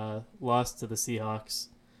 Lost to the Seahawks.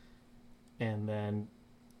 And then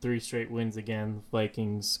 3 straight wins again,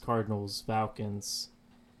 Vikings, Cardinals, Falcons.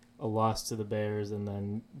 A loss to the Bears, and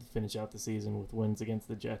then finish out the season with wins against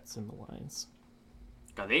the Jets and the Lions.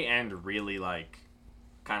 God, they end really,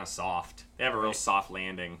 kind of soft. They have a real soft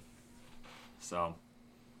landing. So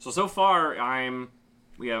far,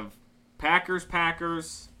 we have Packers,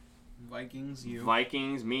 Vikings, you.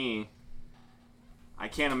 Vikings, me. I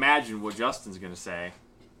can't imagine what Justin's going to say.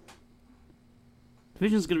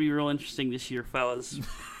 Division's going to be real interesting this year, fellas.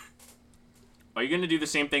 Are you going to do the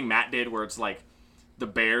same thing Matt did where it's the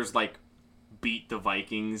Bears beat the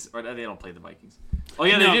Vikings, or they don't play the Vikings? Oh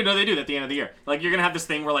yeah, No. they do. No, they do at the end of the year. You're gonna have this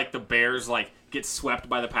thing where the Bears get swept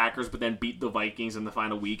by the Packers, but then beat the Vikings in the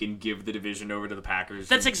final week and give the division over to the Packers.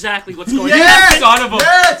 That's exactly what's going Yes! Son of a-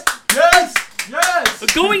 Yes! on.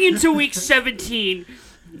 Going into week 17,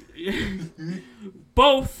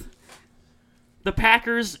 both the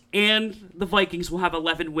Packers and the Vikings will have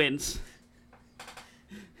 11 wins.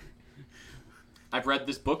 I've read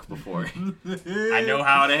this book before. I know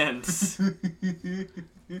how it ends.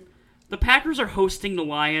 The Packers are hosting the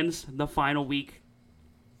Lions the final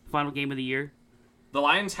game of the year. The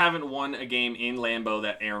Lions haven't won a game in Lambeau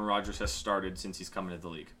that Aaron Rodgers has started since he's come into the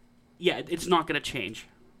league. Yeah, it's not going to change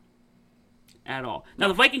at all. Now,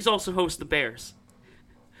 the Vikings also host the Bears.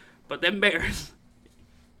 But them Bears,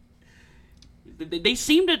 they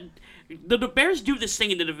seem to... The Bears do this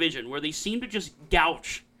thing in the division where they seem to just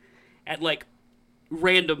gouge at,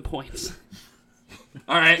 random points.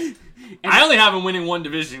 All right. I only have them winning one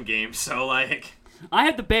division game, so I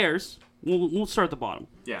have the Bears. We'll start at the bottom.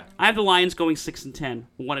 yeah. I have the Lions going 6-10,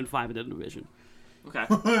 1-5 in the division. Okay.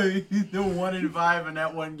 The 1-5 in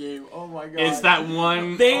that one game. Oh my god. It's that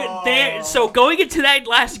one. So going into that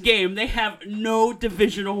last game, they have no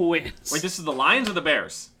divisional wins. Wait, this is the Lions or the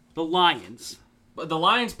Bears? The Lions. But the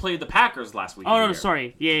Lions played the Packers last week. Oh of the no, year.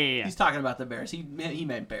 sorry. Yeah. He's talking about the Bears. He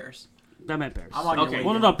meant Bears. That meant Bears. I'm on Okay. your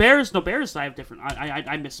Well, way. no, Bears. No, Bears. I have different.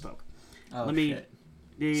 I misspoke. Oh, Let me. shit.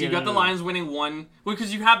 So you got the Lions winning one. Well,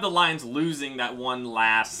 because you have the Lions losing that one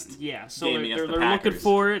last. Yeah, so game they're against the looking Packers.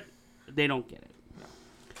 for it. They don't get it.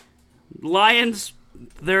 Lions,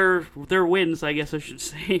 their wins, I guess I should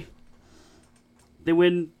say. They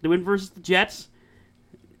win versus the Jets.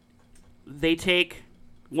 They take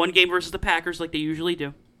one game versus the Packers like they usually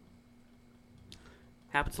do.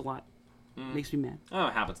 Happens a lot. Makes me mad. Oh,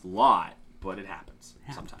 it happens a lot, but it happens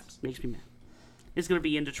sometimes. Makes me mad. It's going to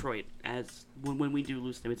be in Detroit, as when we do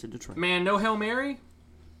lose them, it's in Detroit. Man, no Hail Mary?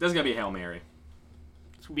 There's going to be a Hail Mary.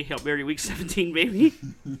 It's going to be Hail Mary Week 17, baby.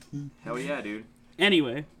 Hell yeah, dude.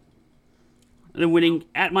 Anyway. They're winning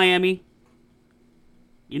at Miami.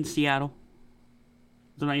 In Seattle.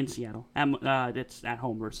 They're not in Seattle. It's at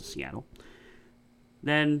home versus Seattle.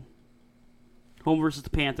 Then, home versus the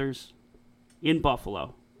Panthers. In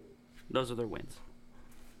Buffalo. Those are their wins.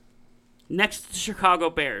 Next, the Chicago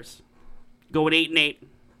Bears. Going 8-8.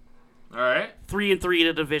 All right. 3-3 in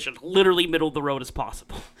a division. Literally middle of the road as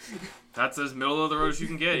possible. That's as middle of the road as you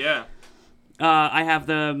can get, yeah. I have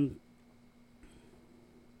them...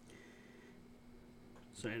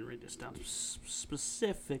 So I didn't write this down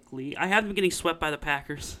specifically. I have them getting swept by the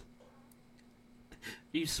Packers.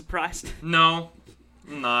 Are you surprised? No,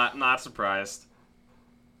 not surprised.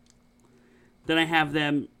 Then I have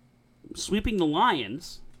them sweeping the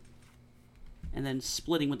Lions and then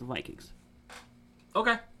splitting with the Vikings.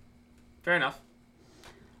 Okay. Fair enough.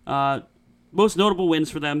 Most notable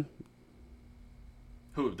wins for them.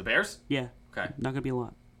 Who, the Bears? Yeah, Okay. not going to be a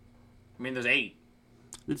lot. I mean, there's 8.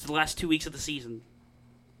 It's the last 2 weeks of the season.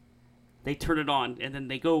 They turn it on, and then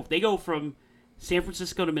they go from San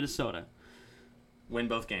Francisco to Minnesota. Win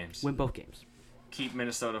both games. Win both games. Keep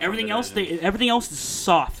Minnesota from Everything the else, division. everything else is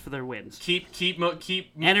soft for their wins. Keep.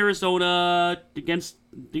 And Arizona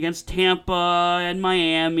against Tampa and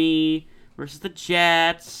Miami versus the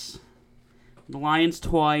Jets, the Lions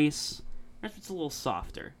twice. It's a little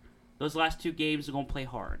softer. Those last 2 games are going to play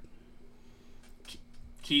hard.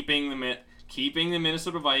 Keeping the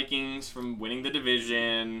Minnesota Vikings from winning the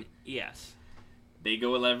division. Yes. They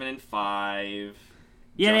go 11-5.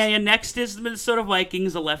 Yeah. Next is the Minnesota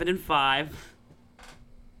Vikings, 11-5.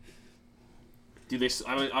 Do they?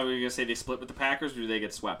 I was gonna say they split with the Packers, or do they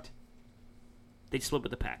get swept? They split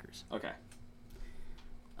with the Packers. Okay.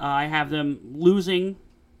 I have them losing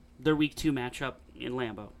their Week 2 matchup in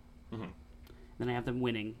Lambeau. Mm-hmm. Then I have them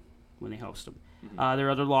winning when they host them. Their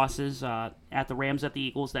other losses at the Rams, at the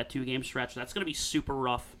Eagles, that 2-game stretch. That's going to be super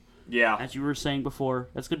rough. Yeah. As you were saying before,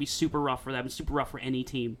 that's going to be super rough for them. It's super rough for any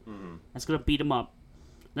team. Mm-hmm. That's going to beat them up.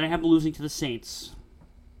 Then I have them losing to the Saints.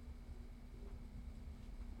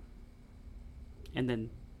 And then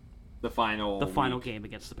the final week. game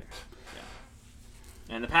against the Bears.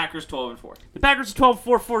 Yeah. And the Packers 12-4. The Packers are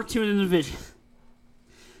 12-4-4-2 in the division.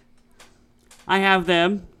 I have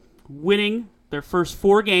them winning their first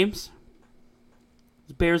 4 games.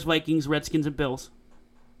 The Bears, Vikings, Redskins, and Bills.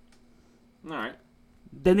 All right.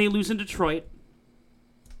 Then they lose in Detroit.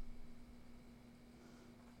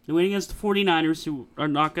 They win against the 49ers, who are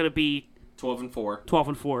not going to be 12-4.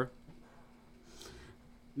 12-4.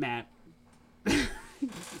 Matt.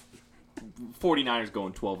 49ers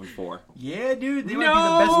going 12-4. Yeah, dude, they might be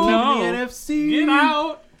the best team in the NFC. Get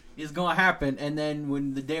out! It's gonna happen, and then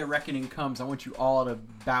when the day of reckoning comes, I want you all to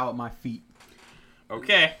bow at my feet.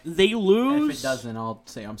 Okay. They And lose. if it doesn't, I'll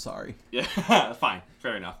say I'm sorry. Yeah, fine.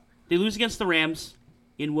 Fair enough. They lose against the Rams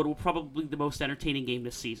in what will probably be the most entertaining game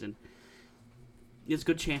this season. There's a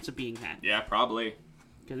good chance of being that. Yeah, probably.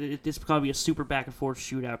 Because this will probably be a super back-and-forth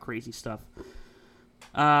shootout, crazy stuff.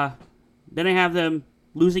 Then I have them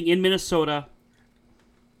losing in Minnesota.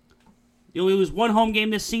 They only lose 1 home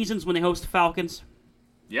game this season is when they host the Falcons.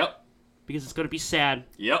 Yep. Because it's going to be sad.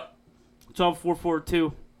 Yep.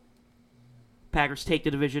 12-4-4-2. Packers take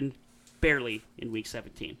the division barely in Week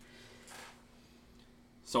 17.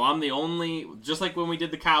 So I'm the only, just like when we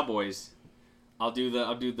did the Cowboys, I'll do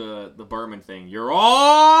the Berman thing. You're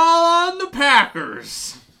all on the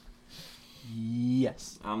Packers.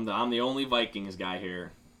 Yes. I'm the only Vikings guy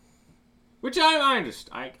here, which I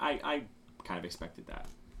understand. I kind of expected that.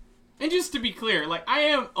 And just to be clear, like, I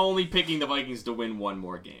am only picking the Vikings to win 1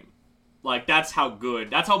 more game. Like, that's how good,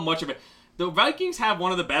 that's how much of it. The Vikings have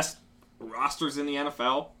one of the best rosters in the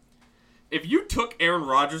NFL. If you took Aaron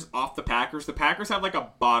Rodgers off the Packers have like a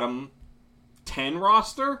bottom 10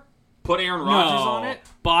 roster. Put Aaron Rodgers on it.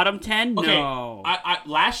 Bottom 10? Okay, No.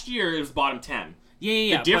 last year it was bottom 10.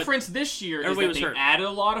 Yeah. The difference this year is everybody that was they hurt. added a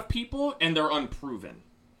lot of people and they're unproven.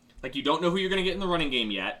 Like, you don't know who you're going to get in the running game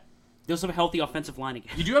yet. They also have a healthy offensive line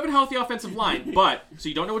again. You do have a healthy offensive line, but so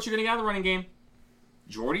you don't know what you're going to get out of the running game.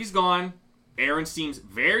 Jordy's gone. Aaron seems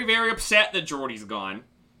very, very upset that Jordy's gone.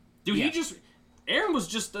 Dude, Yeah. Aaron was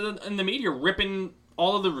just in the media ripping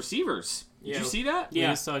all of the receivers. Did you see that? We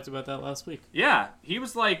Yeah. just talked about that last week. Yeah, he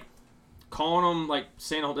was like calling them, like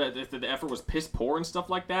saying that the effort was piss poor and stuff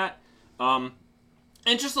like that. And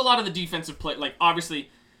just a lot of the defensive play, like obviously,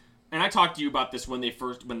 and I talked to you about this when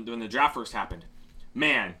the draft first happened.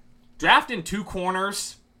 Man, drafting 2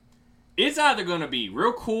 corners, it's either going to be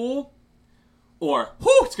real cool or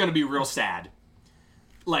it's going to be real sad.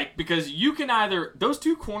 Like, because you can those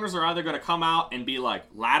 2 corners are either going to come out and be like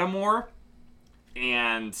Lattimore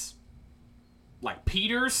and like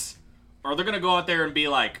Peters, or they're going to go out there and be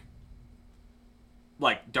like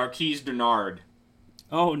Darqueze Dennard.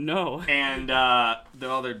 Oh no. And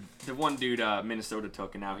the one dude Minnesota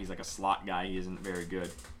took, and now he's like a slot guy. He isn't very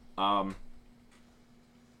good.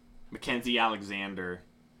 Mackenzie Alexander.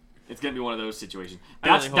 It's gonna be one of those situations. I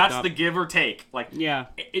really hope That's not. the give or take. Like, Yeah.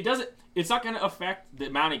 it doesn't. It's not gonna affect the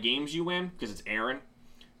amount of games you win because it's Aaron,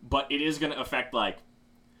 but it is gonna affect like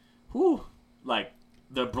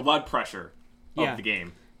the blood pressure of Yeah. the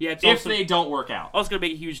game Yeah. It's if also, they don't work out. also gonna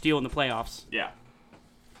make a huge deal in the playoffs. Yeah.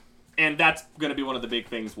 And that's going to be one of the big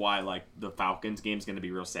things why, like, the Falcons game's going to be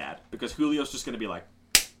real sad. Because Julio's just going to be like,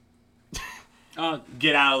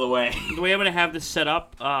 get out of the way. The way I'm gonna have this set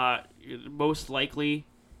up, most likely,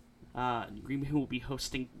 Green Bay will be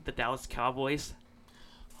hosting the Dallas Cowboys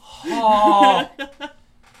Oh.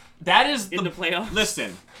 That is in the playoffs.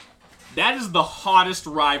 Listen, that is the hottest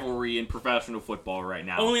rivalry in professional football right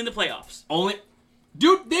now. Only in the playoffs.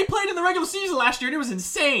 Dude, they played in the regular season last year, and it was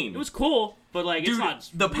insane. It was cool, but like Dude, it's not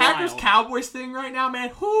the wild. Packers-Cowboys thing right now,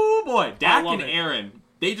 man. Whoo, boy. Dak love and it. Aaron.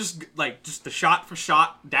 They just the shot for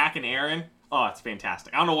shot, Dak and Aaron. Oh, it's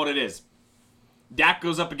fantastic. I don't know what it is. Dak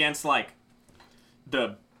goes up against, like,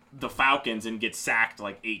 the Falcons and gets sacked,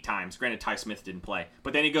 like, 8 times. Granted, Ty Smith didn't play.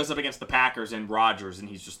 But then he goes up against the Packers and Rodgers, and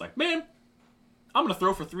he's just like, man, I'm going to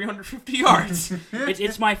throw for 350 yards.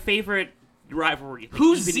 It's my favorite rivalry. Like,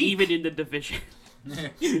 Who's Zeke? even in the division?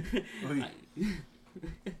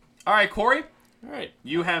 All right, Corey, All right.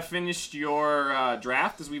 you have finished your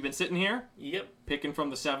draft as we've been sitting here, Yep. picking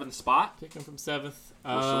from the 7th spot. Picking from 7th.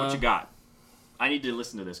 So what you got? I need to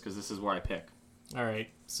listen to this because this is where I pick. All right.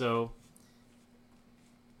 So,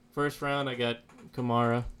 first round, I got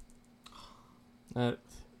Kamara. But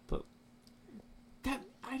That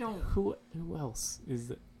I don't. who else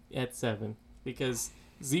is at 7? Because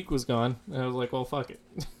Zeke was gone, and I was like, well, fuck it.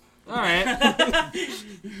 All right.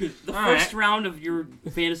 The All first right. round of your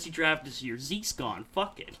fantasy draft this year, Zeke's gone.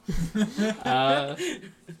 Fuck it.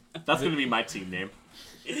 That's going to be my team name.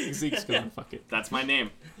 Zeke's gone, fuck it. That's my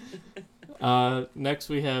name. Next,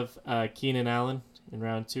 we have Keenan Allen in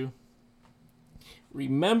round 2.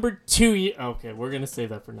 Remember 2 years. Okay, we're going to save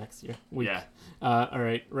that for next year. Yeah. All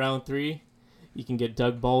right, round 3, you can get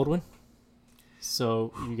Doug Baldwin.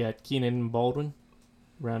 So you got Keenan and Baldwin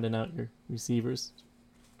rounding out your receivers.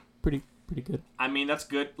 Pretty good. I mean, that's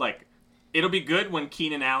good. Like, it'll be good when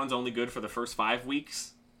Keenan Allen's only good for the first 5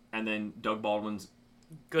 weeks, and then Doug Baldwin's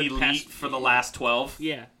Good elite past- for the last 12.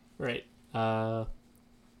 Yeah. Right.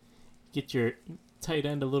 Get your tight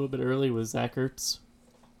end a little bit early with Zach Ertz.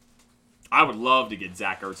 I would love to get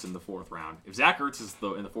Zach Ertz in the 4th round. If Zach Ertz is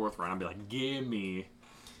in the 4th round, I'd be like, give me.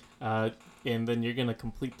 And then you're going to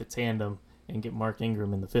complete the tandem and get Mark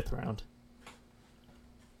Ingram in the 5th round.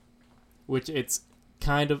 Which it's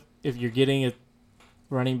kind of, if you're getting a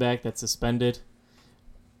running back that's suspended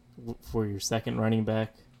for your second running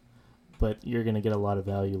back, but you're going to get a lot of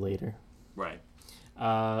value later. Right.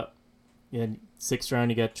 In 6th round,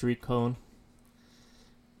 you got Tariq Cohen.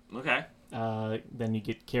 Okay. Then you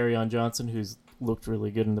get Kerryon Johnson, who's looked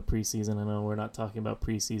really good in the preseason. I know we're not talking about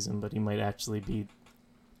preseason, but he might actually be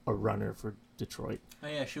a runner for Detroit. Oh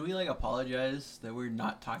yeah, should we apologize that we're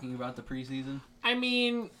not talking about the preseason? I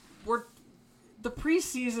mean, the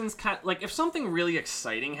preseason's kind of, like, if something really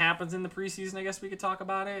exciting happens in the preseason, I guess we could talk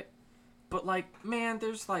about it. But, like, man,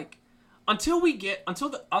 there's, like, I'll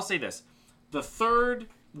say this, the 3rd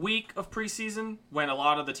week of preseason, when a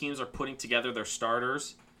lot of the teams are putting together their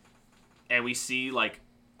starters, and we see, like,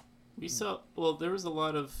 We saw, well, there was a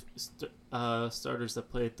lot of starters that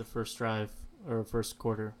played the first drive or first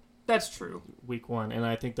quarter that's true. week 1, and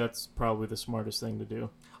I think that's probably the smartest thing to do.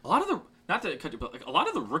 A lot of the, not to cut you, but, like, a lot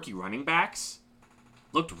of the rookie running backs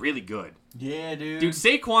looked really good. Yeah, dude. Dude,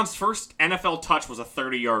 Saquon's first NFL touch was a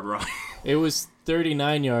 30-yard run. It was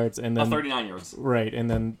 39 yards and then 39 yards. right, and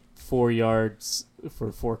then 4 yards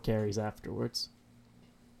for 4 carries afterwards.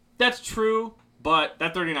 That's true, but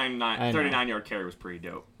that I know. 39-yard carry was pretty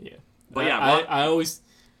dope. Yeah, But yeah, I always,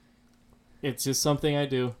 it's just something I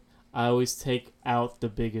do. I always take out the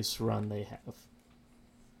biggest run they have.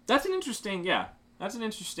 That's an interesting, That's an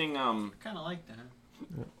interesting Kind of like that.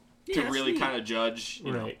 Yeah, to that's really neat. kind of judge.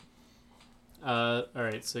 You know. Right. All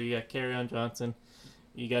right. So you got Kerryon Johnson.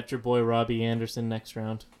 You got your boy Robbie Anderson next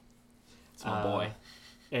round. It's my boy.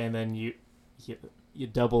 And then you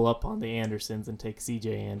double up on the Andersons and take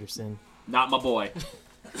C.J. Anderson. Not my boy.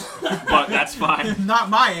 But that's fine. Not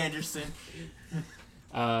my Anderson.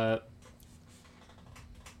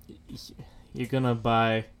 You're gonna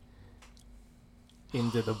buy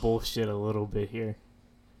into the bullshit a little bit here,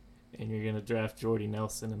 and you're gonna draft Jordy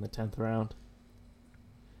Nelson in the 10th round.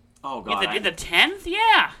 Oh god. In the 10th?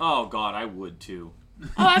 Yeah. Oh god, I would too.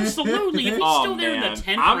 Oh, absolutely. If he's Oh still there in man, the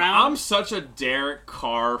 10th I'm round. such a Derek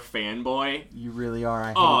Carr fanboy. You really are. I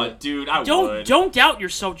hate Oh it. dude, I Don't would. don't doubt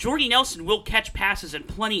yourself. Jordy Nelson will catch passes and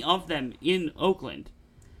plenty of them in Oakland.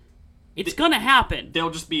 It's gonna happen. They'll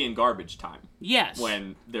just be in garbage time Yes.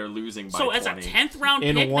 when they're losing by So 20. as a 10th round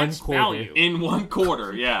In pick, one that's quarter. value. In one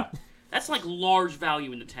quarter, yeah. That's like large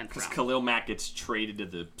value in the 10th Because round. Khalil Mack gets traded to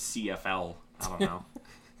the CFL. I don't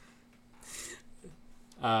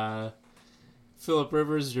know. Phillip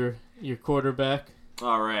Rivers, your quarterback.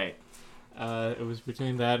 All right. It was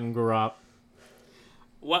between that and Garopp.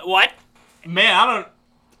 What? Man, I don't...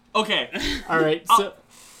 Okay, All right. So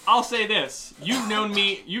I'll say this. You've known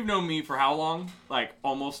me for how long? Like,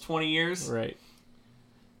 almost 20 years? right.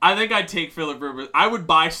 I think I'd take Phillip Rivers. I would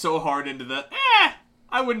buy so hard into the...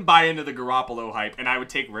 I wouldn't buy into the Garoppolo hype, and I would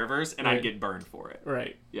take Rivers, and Right. I'd get burned for it.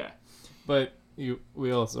 Right. Yeah. But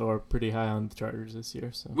we also are pretty high on the Chargers this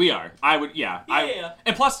year, so We are. I would, yeah. Yeah.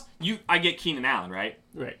 And plus, I get Keenan Allen, right?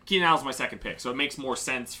 right. Keenan Allen's my second pick, so it makes more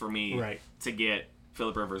sense for me Right. to get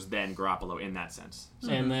Phillip Rivers than Garoppolo in that sense.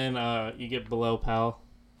 And then you get below Powell.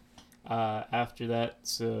 After that,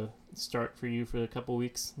 so start for you for a couple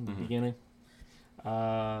weeks in the beginning.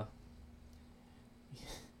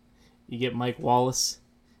 You get Mike Wallace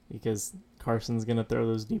because Carson's gonna throw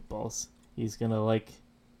those deep balls. He's gonna like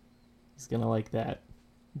that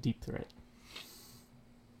deep threat.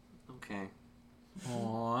 Okay.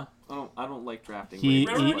 Aww. I don't like drafting. He- waivers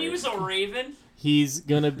Remember when players. he was a Raven? He's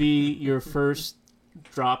gonna be your first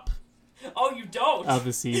drop Oh, you don't. of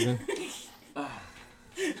the season.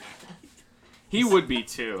 He would be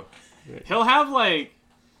too. Right. He'll have like,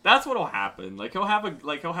 that's what'll happen. Like he'll have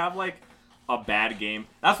a bad game.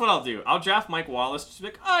 That's what I'll do. I'll draft Mike Wallace. Just be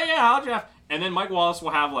like, oh yeah, I'll draft. And then Mike Wallace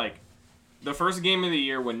will have like, the first game of the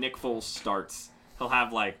year when Nick Foles starts, he'll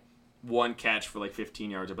have like one catch for like 15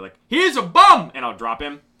 yards. I'll be like, he's a bum, and I'll drop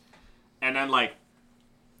him. And then like,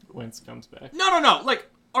 Wentz comes back. no, like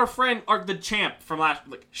the champ from last,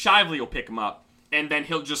 like Shively will pick him up, and then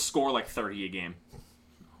he'll just score like 30 a game.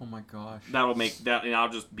 Oh my gosh. That'll make that, and I'll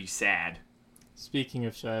just be sad. Speaking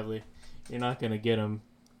of Shively, you're not gonna get him,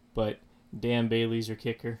 but Dan Bailey's your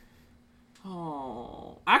kicker.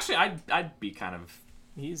 Oh, actually, I'd be kind of.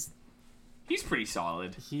 He's pretty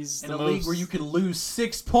solid. He's In the a most, league where you can lose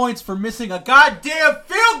 6 points for missing a goddamn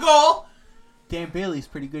field goal, Dan Bailey's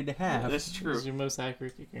pretty good to have. That's true. He's your most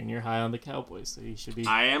accurate kicker, and you're high on the Cowboys, so you should be.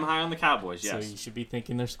 I am high on the Cowboys. So Yes. you should be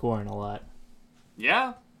thinking they're scoring a lot.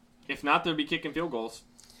 Yeah. If not, they'll be kicking field goals.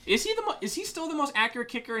 Is he still the most accurate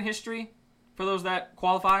kicker in history? For those that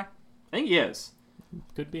qualify, I think he is.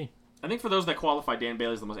 Could be. I think for those that qualify, Dan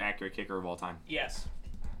Bailey's the most accurate kicker of all time, Yes.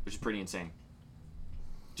 which is pretty insane.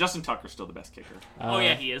 Justin Tucker's still the best kicker. Oh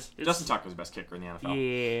yeah, he is. Justin Tucker's the best kicker in the NFL.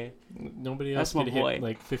 Yeah. Nobody That's else my could boy. hit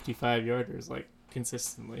like 55-yarders like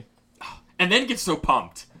consistently. And then gets so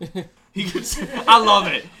pumped. I love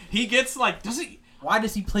it. He gets like, Why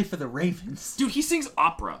does he play for the Ravens? dude, he sings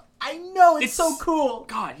opera. I know, it's It's- so cool.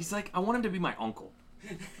 God, he's like, I want him to be my uncle.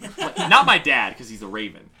 Like, not my dad, because he's a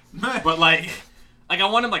Raven. But like I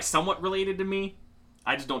want him like somewhat related to me.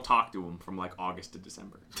 I just don't talk to him from like August to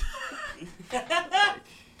December.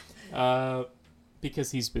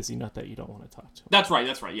 Because he's busy, not that you don't want to talk to him. That's right,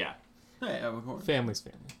 yeah. Yeah, of course. Family's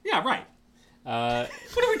family. Yeah, right. Uh,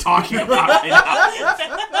 What are we talking about right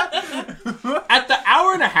now? At the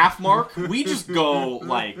hour and a half mark, we just go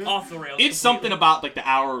like Off the rails. it's something about like the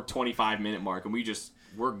hour 25-minute mark, and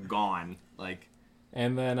we're gone. Like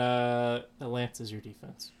and then Lance is your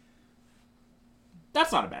defense.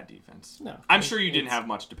 that's not a bad defense. No. I'm sure you didn't It's- have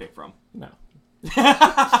much to pick from. No.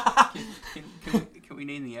 Can we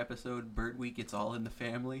name the episode Bird Week? It's all in the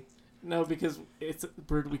family. No, because it's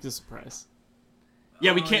Bird Week's a surprise.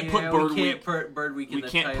 Yeah, we can't put Bird Week. Put Bird Week in We the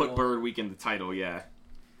can't title. put Bird Week in the title. Yeah.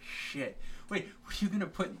 Shit. Wait, what are you gonna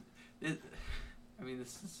put?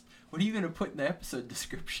 What are you gonna put in the episode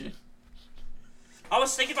description? I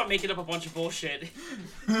was thinking about making up a bunch of bullshit.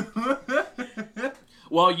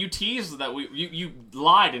 Well, you teased that you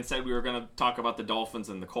lied and said we were going to talk about the Dolphins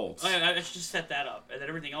and the Colts. I should just set that up, and then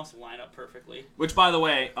everything else will line up perfectly. Which, by the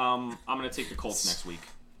way, I'm going to take the Colts next week.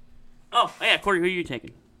 Oh, yeah, Corey, who are you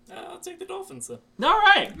taking? I'll take the Dolphins, then. All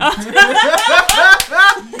right. Yes.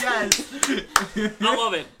 I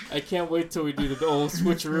love it. I can't wait till we do the old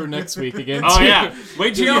switcheroo next week again. Oh, too. yeah.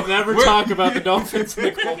 Wait till We'll never talk about the Dolphins and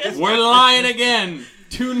the Colts. We're lying again.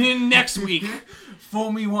 Tune in next week.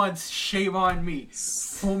 Fool me once, shame on me.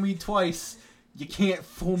 Fool me twice, you can't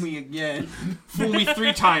fool me again. Fool me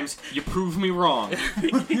 3 times. You prove me wrong.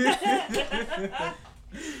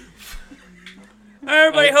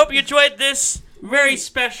 Everybody, hope you enjoyed this very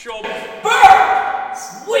special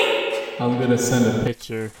I'm going to send a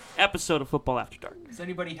picture. episode of Football After Dark. Does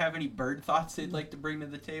anybody have any bird thoughts they'd like to bring to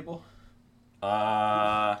the table?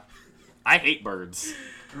 I hate birds.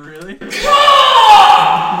 Really?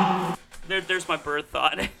 There's my bird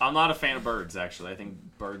thought. I'm not a fan of birds, actually. I think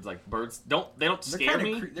birds don't scare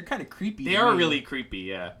me. They're kind of creepy. They to are me. really creepy,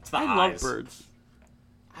 yeah. It's the I eyes. love birds.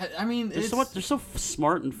 I mean, They're so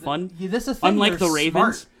smart and fun. Yeah, that's the thing. Unlike they're the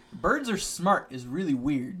ravens. smart. Birds are smart is really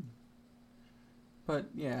weird. But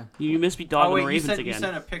yeah. You must be dogging the ravens you again.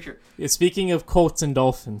 sent a picture. Yeah, speaking of Colts and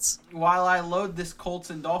Dolphins. While I load this Colts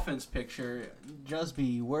and Dolphins picture,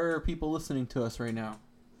 Jusby, where are people listening to us right now?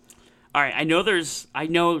 All right, I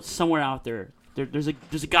know somewhere out there. There's a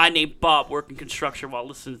guy named Bob working construction while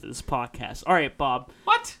listening to this podcast. All right, Bob.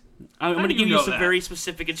 What? I'm going to do you give you know some that? very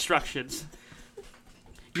specific instructions.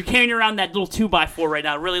 You're carrying around that little 2x4 right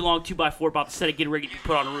now, a really long 2x4 about to set it, getting ready to be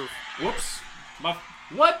put on the roof. Whoops.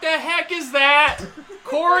 What the heck is that?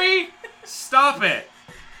 Corey, stop it.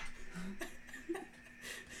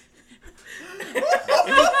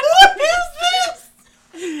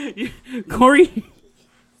 Corey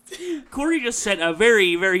just sent a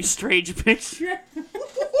very, very strange picture. Look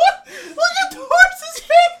at the horse's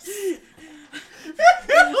face! Look at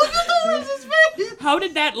the horse's face! How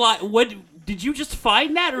did that what did you just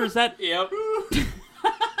find that, or is that? Yep.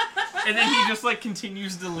 And then he just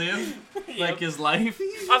continues to live his life.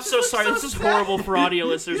 I'm so sorry. This is horrible for audio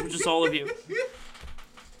listeners, which is all of you.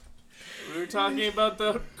 We were talking about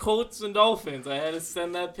the Colts and Dolphins. I had to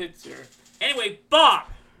send that picture. Anyway, Bob,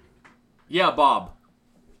 Yeah, Bob.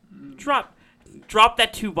 drop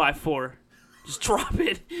that 2x4. Just drop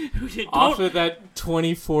it. Off of that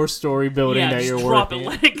 24-story building that just you're drop working. it.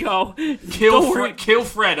 Let it go. Kill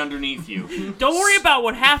Fred underneath you. Don't worry about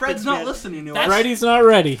what happens. Fred's not man. listening to us. That's- Freddy's not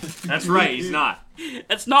ready. That's right, he's not.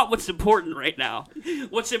 That's not what's important right now.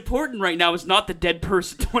 What's important right now is not the dead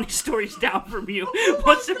person 20 stories down from you.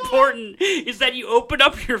 What's important is that you open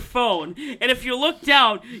up your phone, and if you look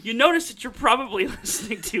down, you notice that you're probably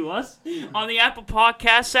listening to us on the Apple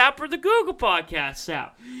Podcasts app or the Google Podcasts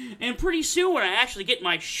app. And pretty soon, when I actually get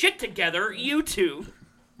my shit together, YouTube.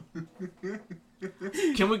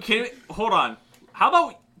 Can we hold on? How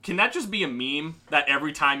about, can that just be a meme that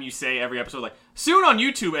every time you say every episode, soon on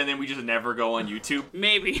YouTube, and then we just never go on YouTube?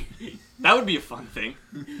 Maybe. That would be a fun thing.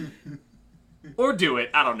 Or do it.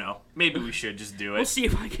 I don't know. Maybe we should just do We'll it. see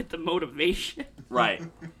if I get the motivation. Right.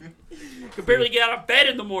 Could barely get out of bed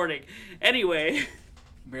in the morning. Anyway.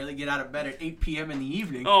 Barely get out of bed at 8 p.m. in the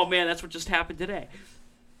evening. Oh man, that's what just happened today.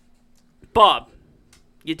 Bob,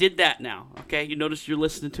 you did that now, okay? You notice you're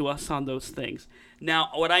listening to us on those things. Now,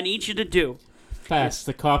 what I need you to do, Fast,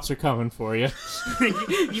 the cops are coming for you.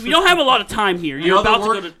 you don't have a lot of time here. You're about to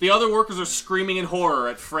go to The other workers are screaming in horror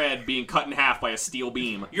at Fred being cut in half by a steel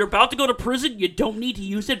beam. You're about to go to prison. You don't need to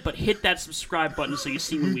use it, but hit that subscribe button so you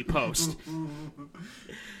see when we post.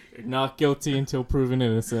 You're not guilty until proven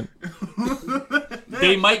innocent.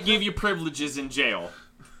 They might give you privileges in jail.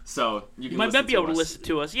 So you can You might be able to listen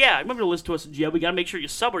to us. Yeah, you might be able to listen to us in jail. We gotta make sure you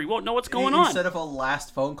sub or you won't know what's going on. Instead of a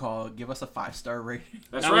last phone call, give us a 5-star rating.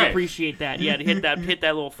 That's I would right. appreciate that. Yeah, to hit that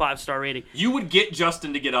little 5-star rating. You would get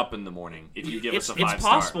Justin to get up in the morning if you give us a 5-star. It's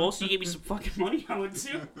possible. So you give me some fucking money, I would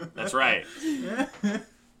too. That's right.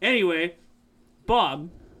 Anyway, Bob,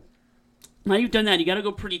 now you've done that, you gotta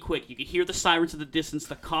go pretty quick. You can hear the sirens in the distance.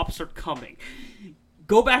 The cops are coming.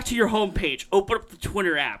 Go back to your homepage. Open up the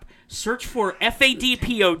Twitter app. Search for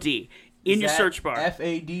FADPOD in your search bar.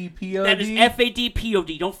 FADPOD? That is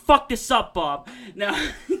FADPOD. Don't fuck this up, Bob. Now,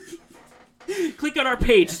 click on our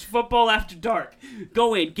page. It's Football After Dark.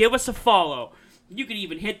 Go in. Give us a follow. You can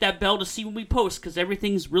even hit that bell to see when we post because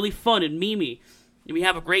everything's really fun and memey. And we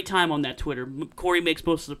have a great time on that Twitter. Corey makes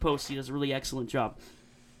most of the posts. He does a really excellent job.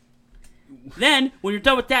 Then, when you're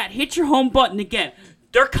done with that, hit your home button again.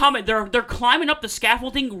 They're coming. They're climbing up the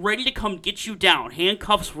scaffolding, ready to come get you down.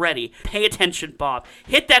 Handcuffs ready. Pay attention, Bob.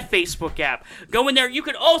 Hit that Facebook app. Go in there. You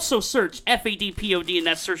can also search FADPOD in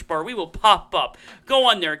that search bar. We will pop up. Go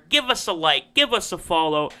on there. Give us a like. Give us a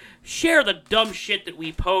follow. Share the dumb shit that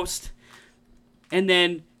we post. And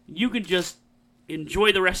then you can just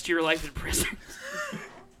enjoy the rest of your life in prison.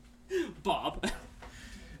 Bob.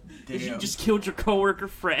 Damn. You just killed your coworker,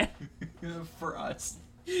 Fred. For us.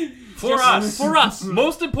 For us. For us.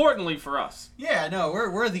 Most importantly, for us. Yeah, no,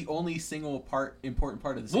 we're the only important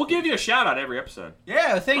part of this. We'll give you a shout out every episode.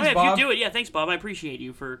 Yeah, thanks, Bob. If you do it, yeah, thanks, Bob. I appreciate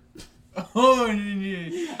you for. Oh,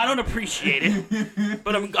 I don't appreciate it,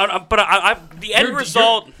 but the end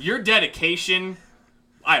result. Your dedication,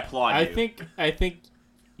 I applaud you. I think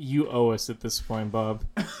you owe us at this point, Bob,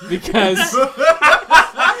 because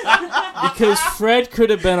Fred could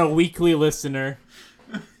have been a weekly listener.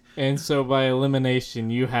 And so by elimination,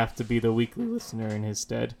 you have to be the weekly listener in his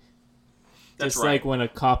stead. That's Just right. like when a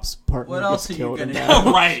cop's partner gets killed. What else are you gonna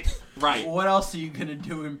do? Right. What else are you gonna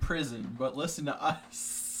do in prison but listen to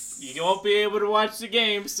us? You won't be able to watch the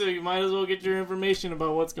game, so you might as well get your information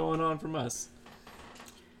about what's going on from us.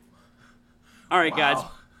 All right, guys.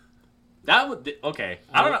 That would okay.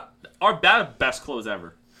 I don't know. Our best close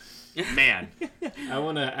ever. Man. I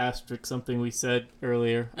want to asterisk something we said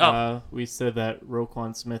earlier. Oh. We said that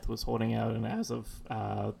Roquan Smith was holding out, and as of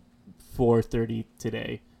 4:30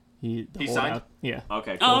 today, he signed? out. Yeah.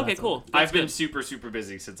 Okay. Cool. Oh, okay, cool. I've been good. super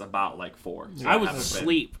busy since about like 4. So I was haven't been.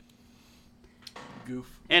 asleep.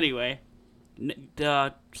 Goof. Anyway,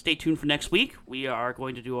 stay tuned for next week. We are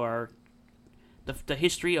going to do the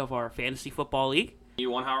history of our fantasy football league. You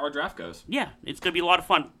want how our draft goes? Yeah, it's going to be a lot of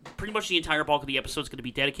fun. Pretty much the entire bulk of the episode is going to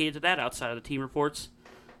be dedicated to that, outside of the team reports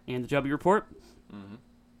and the W report. Mm-hmm.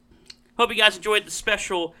 Hope you guys enjoyed the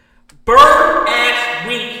special Burn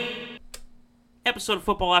Week episode of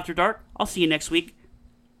Football After Dark. I'll see you next week,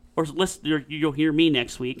 or you'll hear me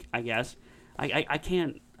next week. I guess I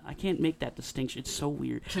can't make that distinction. It's so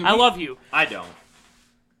weird. I love you. I don't.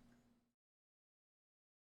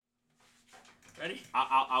 Ready?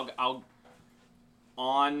 I'll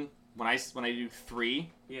on when I do 3.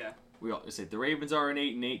 Yeah. We all say the Ravens are an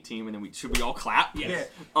 8-8 team, and then should we all clap? Yes. Yeah.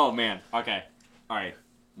 Oh man. Okay. All right.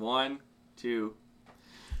 1, 2.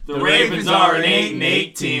 The Ravens are an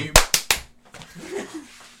 8-8 team.